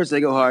 Of course, they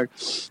go hard.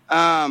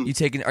 Are you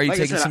taking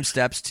some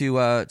steps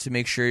to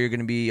make sure you're going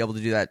to be able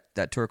to do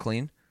that tour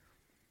clean?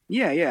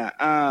 Yeah.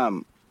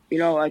 You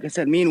know, like I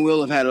said, me and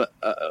Will have had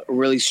a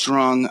really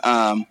strong,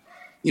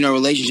 you know,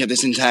 relationship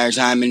this entire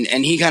time, and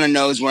he kind of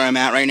knows where I'm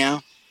at right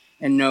now,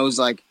 and knows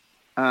like,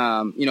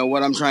 you know,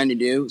 what I'm trying to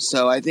do.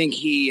 So I think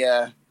he,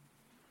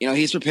 you know,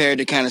 he's prepared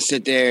to kind of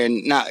sit there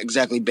and not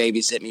exactly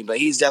babysit me, but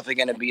he's definitely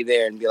going to be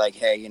there and be like,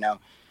 hey, you know,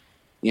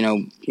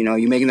 you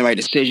making the right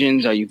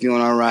decisions? Are you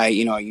feeling all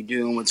right? Are you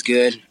doing what's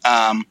good?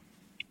 And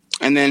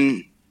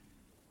then,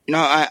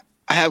 I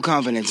have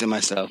confidence in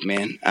myself,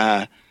 man.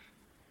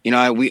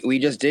 We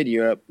just did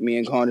Europe. Me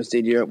and Colin just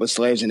did Europe with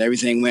slaves, and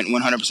everything went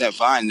 100%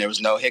 fine. There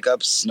was no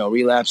hiccups, no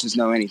relapses,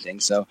 no anything.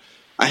 So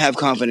I have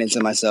confidence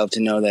in myself to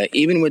know that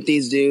even with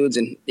these dudes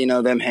and,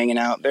 them hanging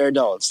out, they're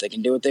adults. They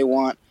can do what they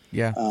want.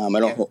 Yeah.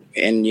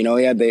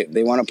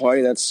 They want to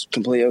party. That's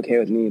completely okay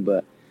with me,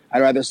 but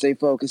I'd rather stay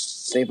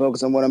focused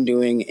on what I'm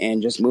doing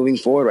and just moving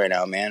forward right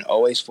now, man.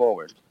 Always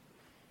forward.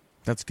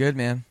 That's good,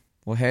 man.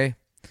 Well, hey,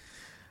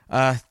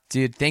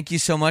 dude, thank you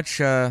so much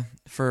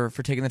for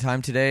taking the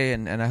time today,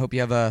 and I hope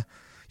you have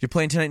you're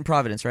playing tonight in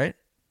Providence, right?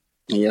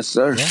 Yes,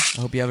 sir. Yeah.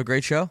 I hope you have a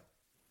great show.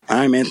 All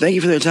right, man. Thank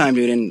you for the time,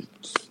 dude, and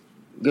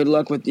good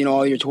luck with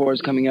all your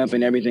tours coming up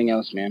and everything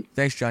else, man.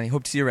 Thanks, Johnny.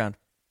 Hope to see you around.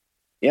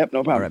 Yep,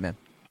 no problem. All right, man.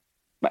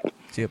 Bye.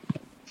 See you.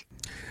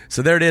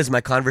 So there it is,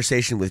 my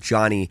conversation with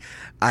Johnny.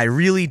 I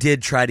really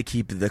did try to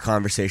keep the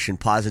conversation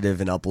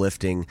positive and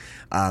uplifting.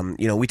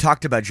 We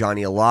talked about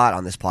Johnny a lot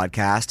on this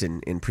podcast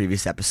and in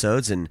previous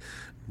episodes, and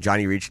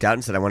Johnny reached out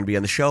and said, I want to be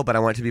on the show, but I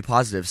want it to be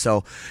positive.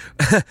 So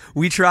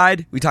we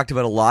tried. We talked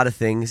about a lot of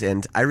things,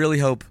 and I really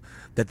hope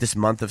that this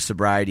month of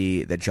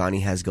sobriety that Johnny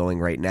has going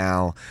right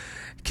now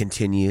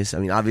continues. I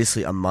mean,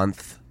 obviously a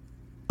month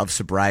of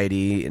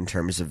sobriety in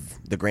terms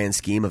of the grand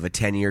scheme of a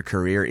 10-year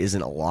career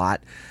isn't a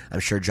lot.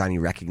 I'm sure Johnny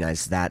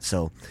recognized that.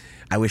 So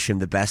I wish him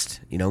the best,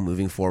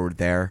 moving forward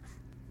there.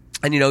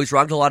 And, he's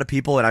wronged a lot of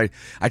people, and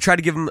I tried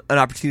to give him an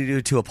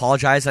opportunity to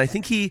apologize. And I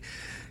think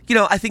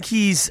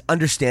he's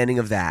understanding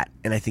of that.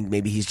 And I think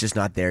maybe he's just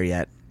not there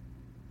yet.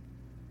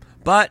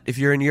 But if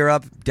you're in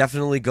Europe,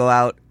 definitely go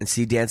out and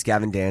see Dance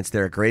Gavin Dance.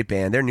 They're a great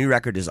band. Their new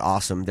record is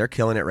awesome. They're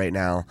killing it right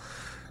now.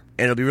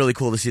 And it'll be really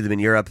cool to see them in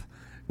Europe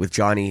with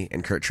Johnny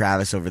and Kurt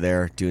Travis over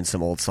there doing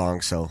some old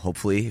songs. So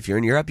hopefully, if you're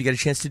in Europe, you get a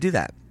chance to do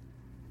that.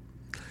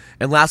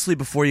 And lastly,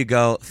 before you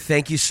go,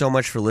 thank you so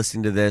much for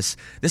listening to this.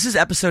 This is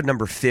episode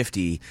number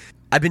 50.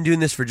 I've been doing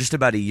this for just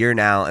about a year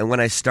now, and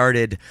when I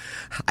started,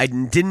 I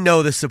didn't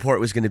know the support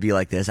was going to be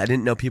like this. I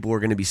didn't know people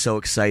were going to be so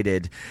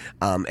excited,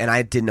 and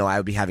I didn't know I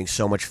would be having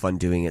so much fun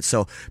doing it.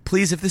 So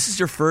please, if this is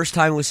your first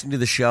time listening to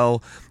the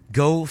show,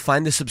 go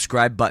find the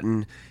subscribe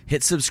button,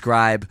 hit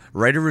subscribe,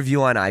 write a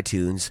review on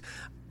iTunes.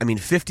 I mean,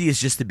 50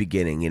 is just the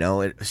beginning,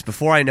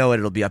 before I know it,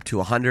 it'll be up to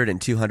 100 and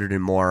 200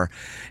 and more,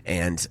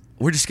 and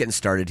we're just getting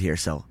started here,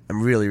 so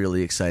I'm really,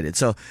 really excited.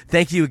 So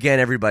thank you again,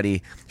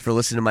 everybody, for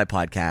listening to my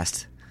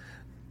podcast.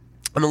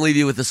 I'm going to leave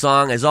you with a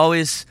song, as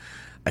always,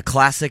 a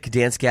classic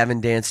Dance Gavin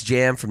Dance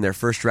jam from their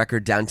first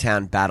record,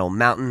 Downtown Battle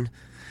Mountain.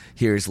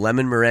 Here's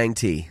Lemon Meringue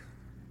Tea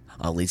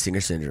on Lead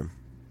Singer Syndrome.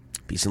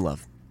 Peace and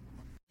love.